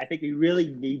 absolutely. I think we really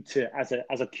need to, as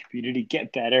a community,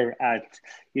 get better at,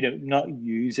 not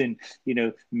using,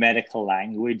 medical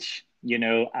language.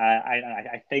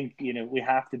 I think, we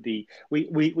have to be,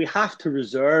 we have to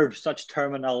reserve such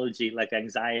terminology like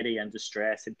anxiety and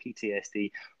distress and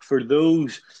PTSD for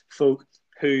those folk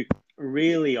who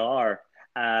really are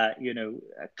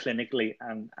clinically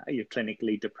and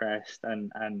clinically depressed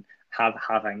and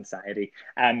have anxiety.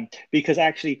 Because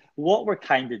actually, what we're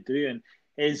kind of doing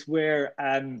is where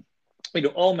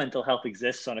all mental health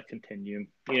exists on a continuum.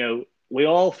 We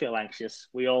all feel anxious,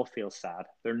 we all feel sad.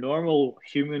 They're normal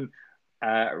human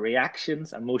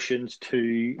reactions, emotions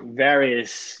to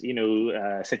various,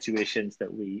 situations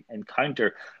that we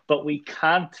encounter, but we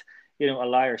can't,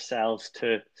 allow ourselves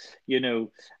to, you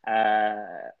know,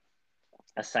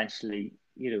 essentially,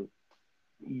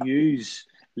 use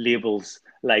labels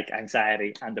like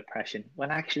anxiety and depression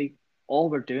when actually all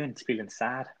we're doing is feeling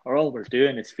sad, or all we're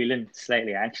doing is feeling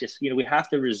slightly anxious. We have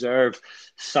to reserve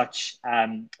such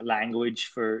language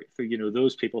for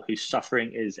those people whose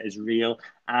suffering is real,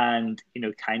 and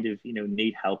kind of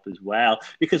need help as well.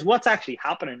 Because what's actually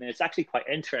happening, and it's actually quite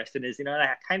interesting, is and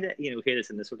I kind of hear this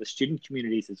in the sort of student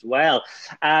communities as well.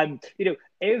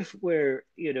 If we're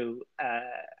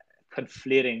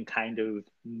conflating kind of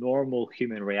normal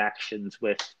human reactions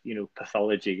with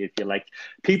pathology, if you like,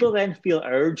 people then feel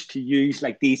urged to use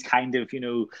like these kind of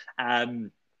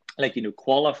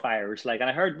qualifiers, like, and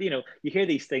I heard you hear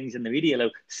these things in the media,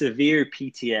 like severe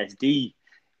PTSD,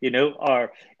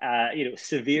 or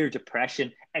severe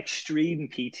depression, extreme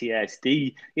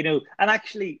PTSD, and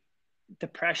actually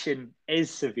depression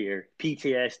is severe,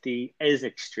 PTSD is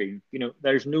extreme.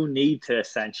 There's no need to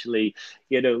essentially,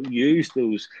 use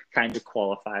those kind of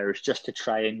qualifiers just to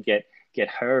try and get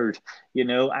heard.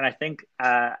 And I think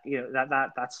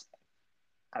that's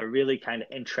a really kind of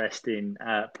interesting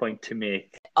point to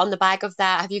make. On the back of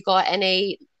that, have you got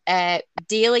any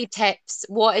daily tips?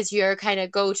 What is your kind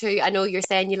of go-to? I know you're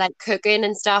saying you like cooking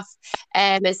and stuff.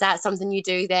 Is that something you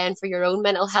do then for your own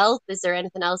mental health? Is there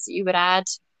anything else that you would add?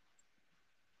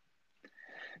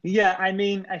 Yeah, I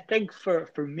mean, I think for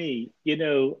me, and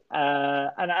I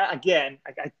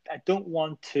don't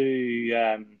want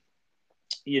to,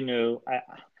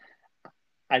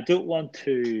 I don't want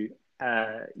to,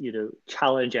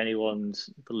 challenge anyone's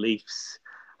beliefs.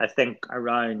 I think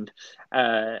around,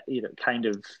 kind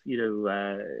of,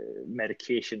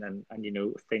 medication and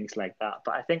things like that.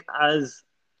 But I think as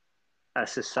a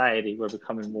society, we're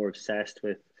becoming more obsessed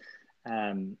with,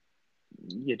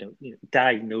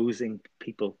 diagnosing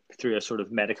people through a sort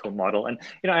of medical model. And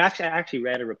I actually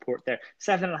read a report there.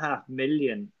 7.5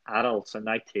 million adults are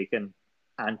now taking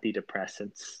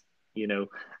antidepressants. In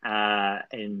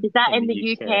Is that in the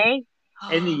the UK.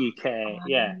 UK? In the UK,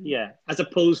 yeah, as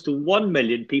opposed to 1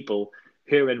 million people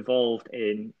who are involved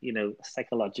in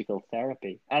psychological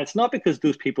therapy. And it's not because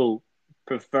those people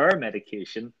prefer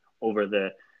medication over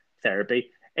the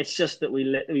therapy. It's just that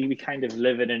we kind of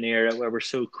live in an era where we're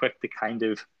so quick to kind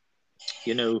of,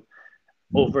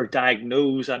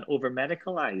 overdiagnose and over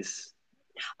medicalize.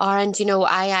 And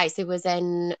I actually was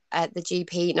in at the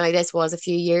GP. Now this was a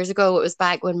few years ago. It was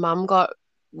back when Mum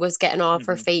was getting off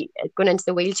her Mm-hmm. feet, going into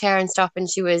the wheelchair and stuff, and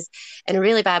she was in a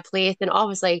really bad place. And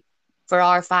obviously, for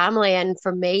our family and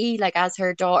for me, like as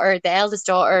her daughter, the eldest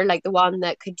daughter, like the one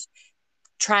that could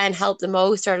try and help the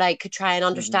most, or like could try and Mm-hmm.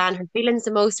 understand her feelings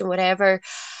the most and whatever.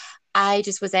 I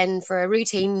just was in for a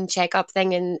routine checkup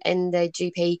thing in the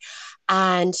GP,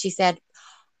 and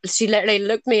she literally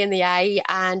looked me in the eye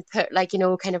and put like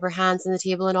kind of her hands on the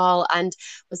table and all, and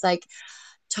was like,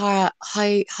 Tara,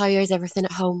 how is everything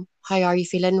at home? How are you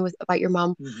feeling about your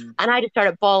mum? Mm-hmm. And I just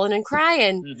started bawling and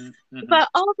crying. Mm-hmm. Mm-hmm. But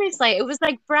obviously, it was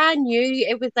like brand new.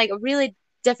 It was like a really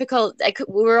difficult.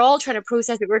 We were all trying to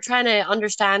process it. We were trying to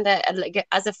understand it. And like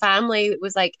as a family, it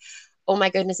was like, oh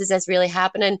my goodness, is this really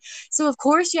happening? So of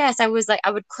course, yes, I was like,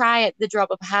 I would cry at the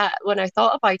drop of a hat when I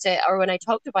thought about it, or when I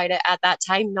talked about it at that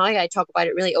time. Now I talk about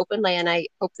it really openly, and I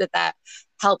hope that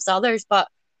helps others. But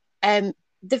um,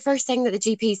 the first thing that the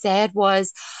GP said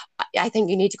was, I think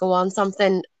you need to go on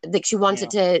something. Like she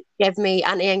wanted Yeah. to give me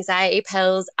anti-anxiety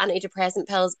pills, antidepressant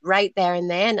pills right there and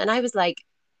then. And I was like,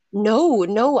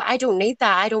 no, I don't need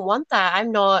that. I don't want that.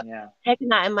 I'm not Yeah. taking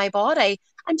that in my body.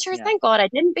 And sure, Yeah. thank God I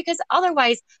didn't, because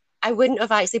otherwise I wouldn't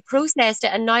have actually processed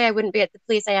it. And now I wouldn't be at the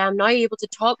place I am now, able to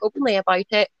talk openly about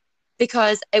it,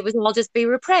 because it was all just be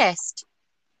repressed.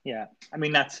 Yeah. I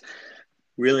mean, that's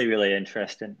really, really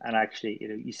interesting. And actually,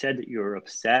 you said that you were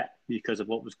upset because of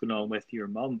what was going on with your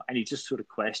mum, and you just sort of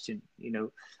questioned,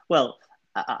 well,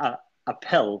 a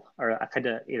pill or a kind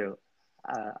of,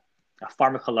 a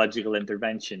pharmacological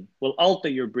intervention will alter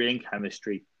your brain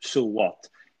chemistry. So what?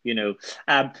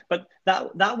 But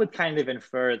that would kind of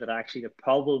infer that actually the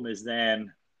problem is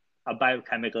then a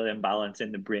biochemical imbalance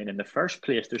in the brain in the first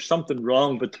place. There's something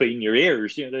wrong between your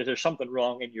ears. There's something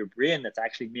wrong in your brain that's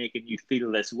actually making you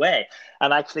feel this way.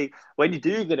 And actually, when you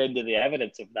do get into the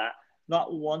evidence of that,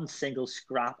 not one single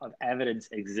scrap of evidence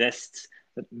exists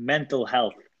that mental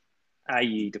health,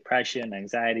 i.e., depression,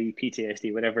 anxiety,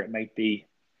 PTSD, whatever it might be,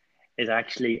 is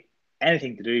actually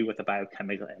anything to do with a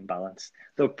biochemical imbalance.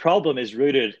 The problem is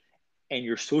rooted in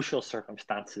your social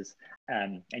circumstances,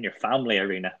 in your family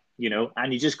arena.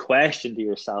 and you just question to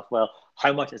yourself, well,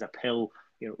 how much is a pill,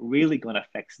 really going to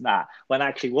fix that? When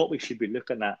actually what we should be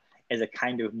looking at is a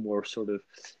kind of more sort of,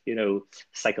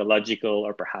 psychological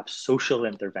or perhaps social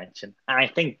intervention. And I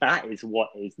think that is what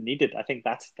is needed. I think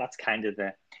that's kind of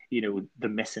the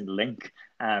missing link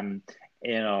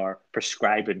in our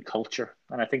prescribing culture.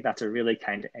 And I think that's a really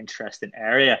kind of interesting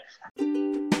area.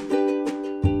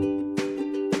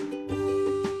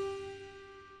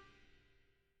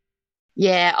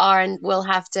 Yeah, Aaron, we'll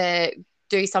have to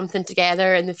do something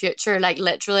together in the future. Like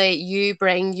literally, you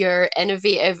bring your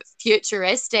innovative,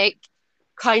 futuristic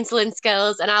counseling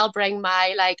skills, and I'll bring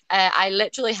my I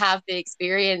literally have the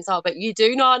experience of it. You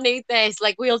do not need this.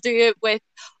 Like we'll do it with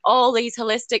all these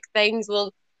holistic things.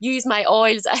 We'll use my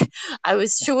oils. I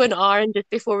was showing Aaron just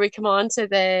before we come on to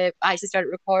I actually started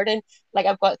recording. Like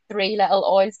I've got 3 little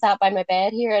oils sat by my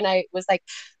bed here, and I was like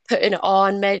putting it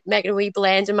on, making a wee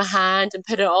blend in my hand and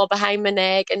putting it all behind my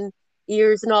neck and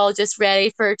ears and all, just ready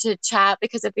for to chat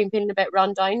because I've been feeling a bit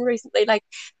run down recently. Like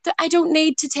I don't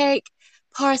need to take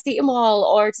paracetamol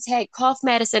or to take cough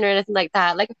medicine or anything like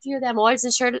that. Like a few of them oils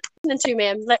and sure listening to me,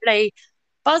 I'm literally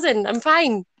buzzing. I'm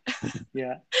fine.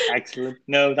 Yeah, excellent.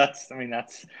 No, that's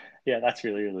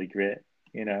really, really great.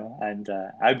 And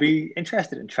I'd be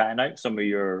interested in trying out some of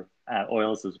your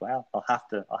oils as well. I'll have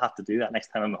to do that next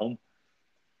time I'm home.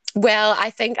 Well,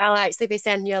 I think I'll actually be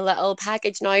sending you a little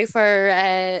package now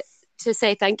for to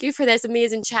say thank you for this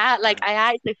amazing chat. Like I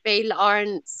actually feel,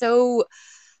 Aaron,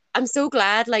 I'm so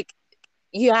glad like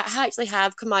you actually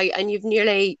have come out and you've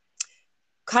nearly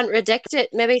contradicted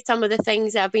maybe some of the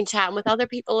things that I've been chatting with other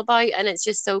people about, and it's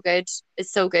just so good.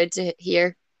 It's so good to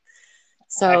hear.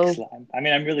 So excellent. I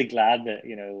mean, I'm really glad that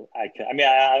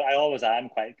I always am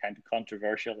quite kind of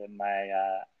controversial in my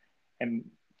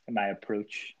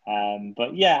approach.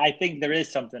 But yeah, I think there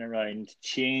is something around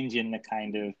changing the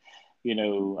kind of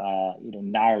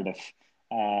narrative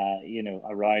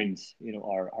around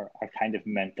our kind of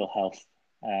mental health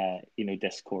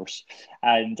discourse.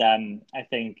 And I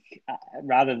think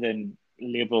rather than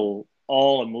label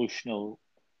all emotional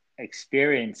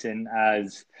experiencing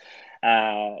as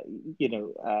uh, you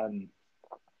know um,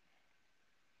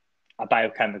 a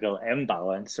biochemical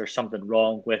imbalance or something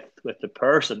wrong with the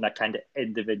person, that kind of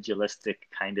individualistic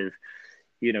kind of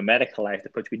medicalized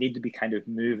approach, we need to be kind of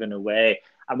moving away,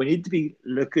 and we need to be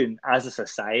looking as a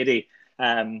society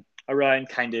around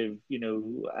kind of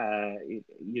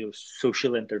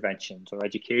social interventions or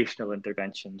educational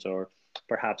interventions or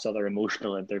perhaps other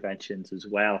emotional interventions as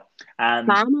well.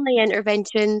 family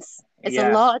interventions. It's a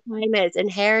Yeah, lot of time it's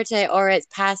inherited or it's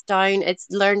passed down, it's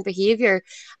learned behavior.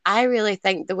 I really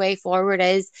think the way forward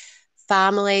is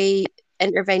family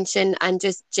intervention and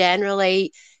just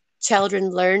generally children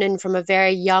learning from a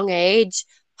very young age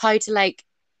how to like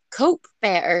cope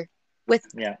better with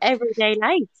yeah. everyday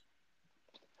life.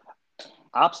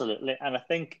 Absolutely. And I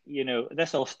think,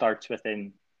 this all starts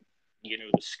within,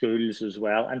 the schools as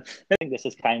well. And I think this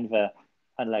is kind of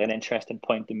like an interesting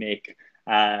point to make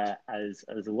as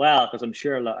well, because I'm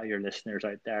sure a lot of your listeners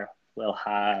out there will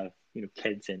have,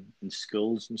 kids in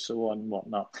schools and so on and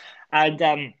whatnot.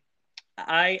 And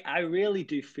I really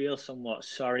do feel somewhat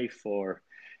sorry for,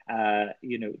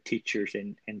 teachers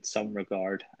in some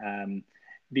regard.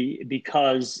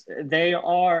 Because they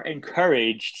are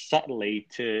encouraged subtly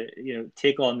to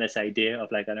take on this idea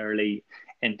of like an early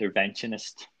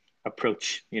interventionist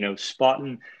approach,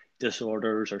 spotting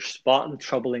disorders or spotting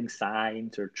troubling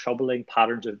signs or troubling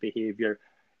patterns of behavior,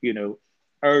 you know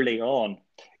early on,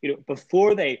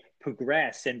 before they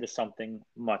progress into something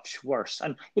much worse.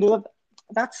 And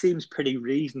that seems pretty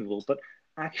reasonable, but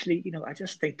actually, I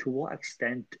just think, to what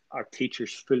extent are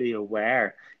teachers fully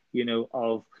aware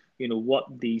of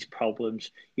what these problems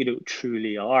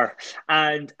truly are?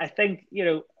 And I think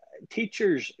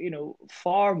teachers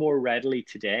far more readily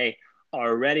today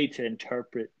are ready to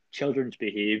interpret children's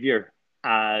behavior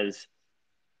as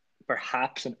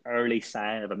perhaps an early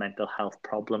sign of a mental health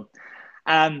problem,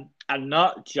 and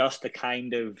not just a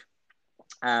kind of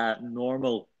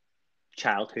normal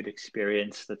childhood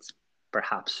experience that's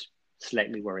perhaps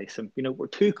slightly worrisome. We're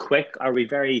too quick. Are we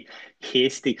very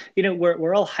hasty?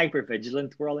 We're all hyper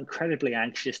vigilant. We're all incredibly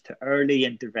anxious to early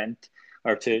intervent,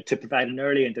 or to provide an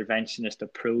early interventionist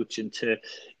approach, and to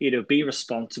be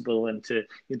responsible, and to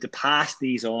pass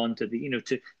these on to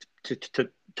the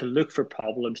to look for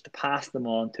problems, to pass them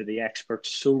on to the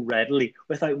experts so readily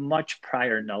without much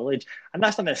prior knowledge. And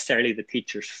that's not necessarily the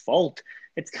teacher's fault.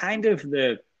 It's kind of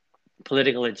the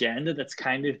political agenda that's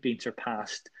kind of been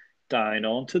surpassed down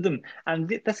onto them.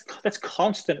 And that's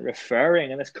constant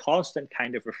referring and this constant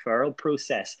kind of referral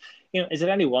process. Is it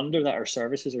any wonder that our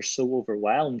services are so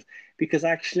overwhelmed? Because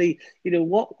actually,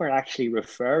 what we're actually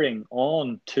referring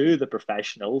on to the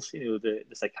professionals, the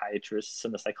psychiatrists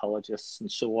and the psychologists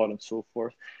and so on and so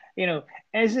forth,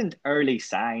 isn't early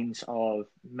signs of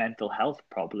mental health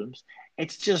problems.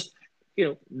 It's just,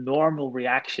 normal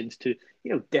reactions to,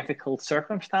 difficult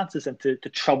circumstances and to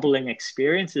troubling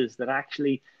experiences that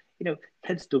actually,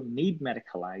 kids don't need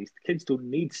medicalized, kids don't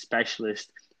need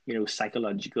specialist,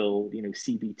 psychological,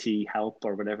 CBT help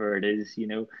or whatever it is,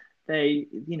 they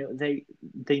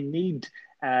need,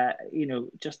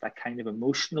 just that kind of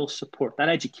emotional support, that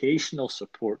educational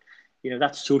support,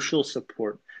 that social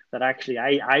support that actually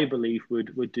I believe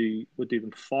would do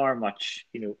them far much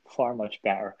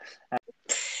better.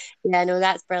 Yeah, no,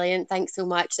 that's brilliant. Thanks so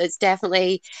much. It's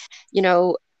definitely,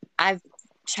 I've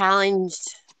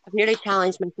nearly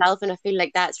challenged myself, and I feel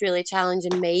like that's really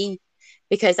challenging me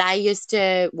because I used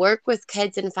to work with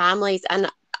kids and families, and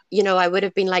I would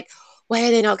have been like, why are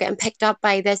they not getting picked up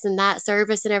by this and that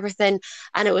service and everything?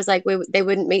 And it was like they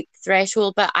wouldn't meet the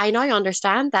threshold. But I now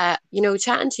understand that,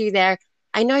 chatting to you there,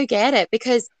 I now get it,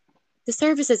 because the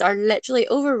services are literally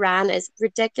overran. It's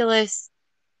ridiculous.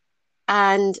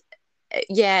 And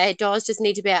yeah, it does just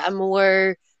need to be at a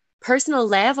more personal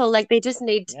level. Like they just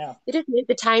need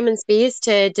the time and space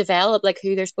to develop like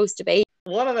who they're supposed to be.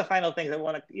 One of the final things I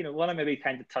want to maybe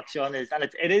kind of touch on is, and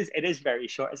it is very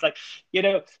short. It's like,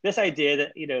 this idea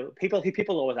that,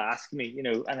 people always ask me,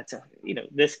 and it's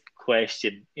this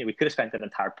question, we could have spent an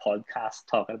entire podcast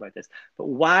talking about this, but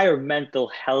why are mental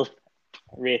health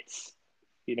rates,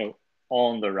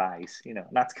 on the rise, and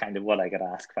that's kind of what I get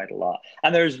asked quite a lot.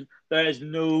 And there is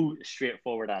no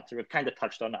straightforward answer. We've kind of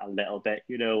touched on it a little bit,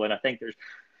 and I think there's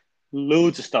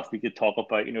loads of stuff we could talk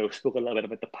about. Spoke a little bit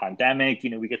about the pandemic.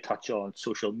 We could touch on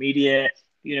social media.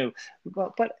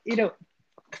 But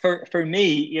for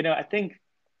me, I think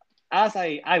as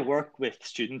I work with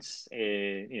students, at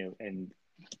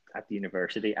the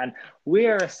university, and we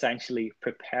are essentially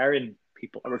preparing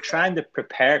people, we're trying to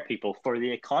prepare people for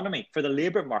the economy, for the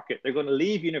labor market. They're going to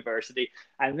leave university,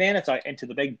 and then it's out into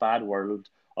the big bad world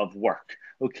of work.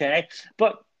 Okay,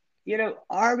 but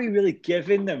are we really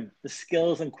giving them the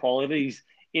skills and qualities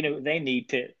they need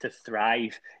to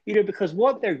thrive? Because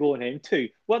what they're going into,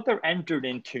 what they're entered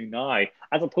into now,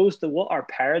 as opposed to what our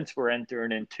parents were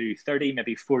entering into 30,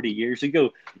 maybe 40 years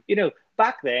ago.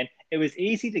 Back then it was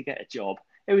easy to get a job.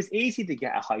 It was easy to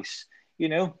get a house.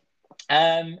 Your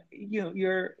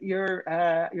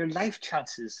life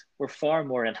chances were far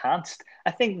more enhanced.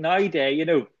 I think nowadays,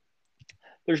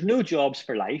 there's no jobs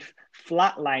for life,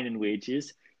 flatlining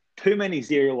wages, too many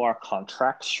 0-hour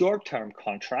contracts, short-term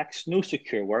contracts, no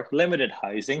secure work, limited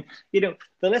housing. The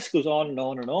list goes on and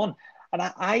on and on. And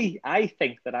I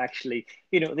think that actually,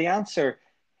 the answer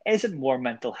isn't more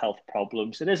mental health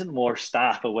problems. It isn't more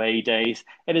staff away days.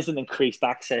 It isn't increased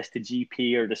access to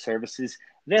GP or the services.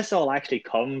 This all actually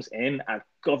comes in at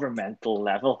governmental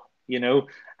level, and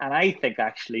I think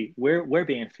actually we're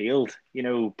being failed,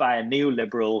 by a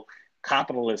neoliberal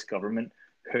capitalist government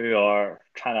who are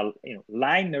trying to,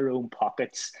 line their own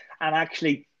pockets, and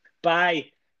actually by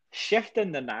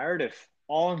shifting the narrative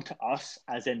onto us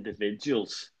as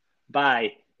individuals,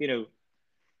 by,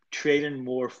 training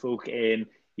more folk in,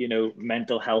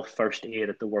 mental health first aid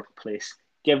at the workplace,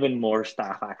 giving more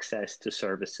staff access to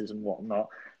services and whatnot.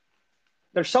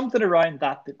 There's something around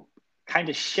that kind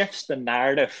of shifts the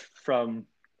narrative and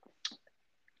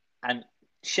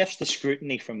shifts the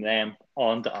scrutiny from them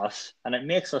onto us. And it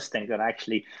makes us think that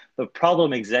actually the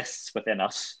problem exists within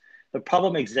us. The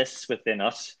problem exists within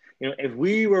us. If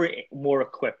we were more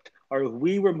equipped, or if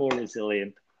we were more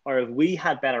resilient, or if we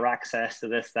had better access to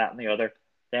this, that, and the other,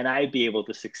 then I'd be able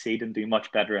to succeed and do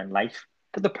much better in life.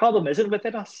 But the problem isn't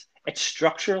within us. It's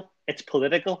structural, it's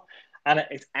political, and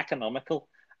it's economical.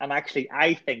 And actually,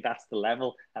 I think that's the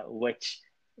level at which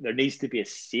there needs to be a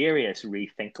serious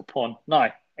rethink upon.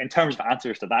 Now, in terms of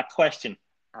answers to that question,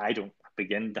 I don't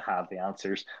begin to have the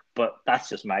answers, but that's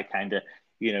just my kind of,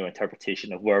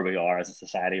 interpretation of where we are as a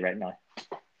society right now.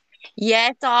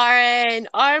 Yes, Aaron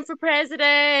for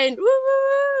president.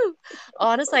 Woo!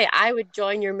 Honestly, I would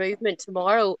join your movement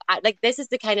tomorrow. This is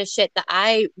the kind of shit that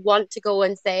I want to go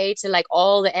and say to like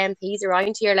all the MPs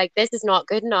around here. Like, this is not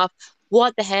good enough.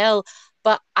 What the hell?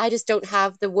 But I just don't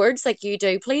have the words like you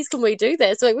do. Please, can we do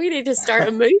this? Like, we need to start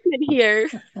a movement here.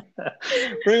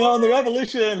 Bring on the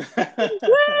revolution.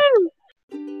 Woo!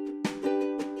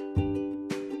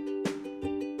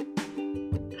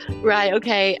 Right,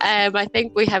 okay. I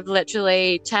think we have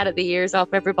literally chatted the ears off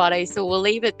everybody, so we'll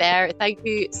leave it there. Thank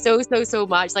you so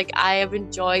much. Like, I have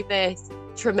enjoyed this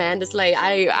tremendously.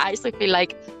 I actually feel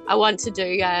like I want to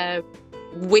do a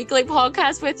weekly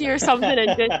podcast with you or something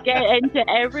and just get into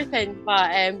everything.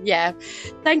 But yeah,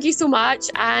 thank you so much,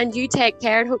 and you take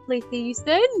care, and hopefully see you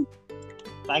soon.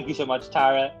 Thank you so much,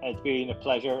 Tara. It's been a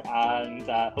pleasure, and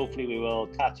hopefully we will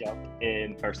catch up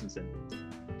in person soon.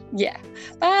 Yeah.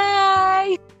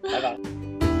 Bye. Bye-bye.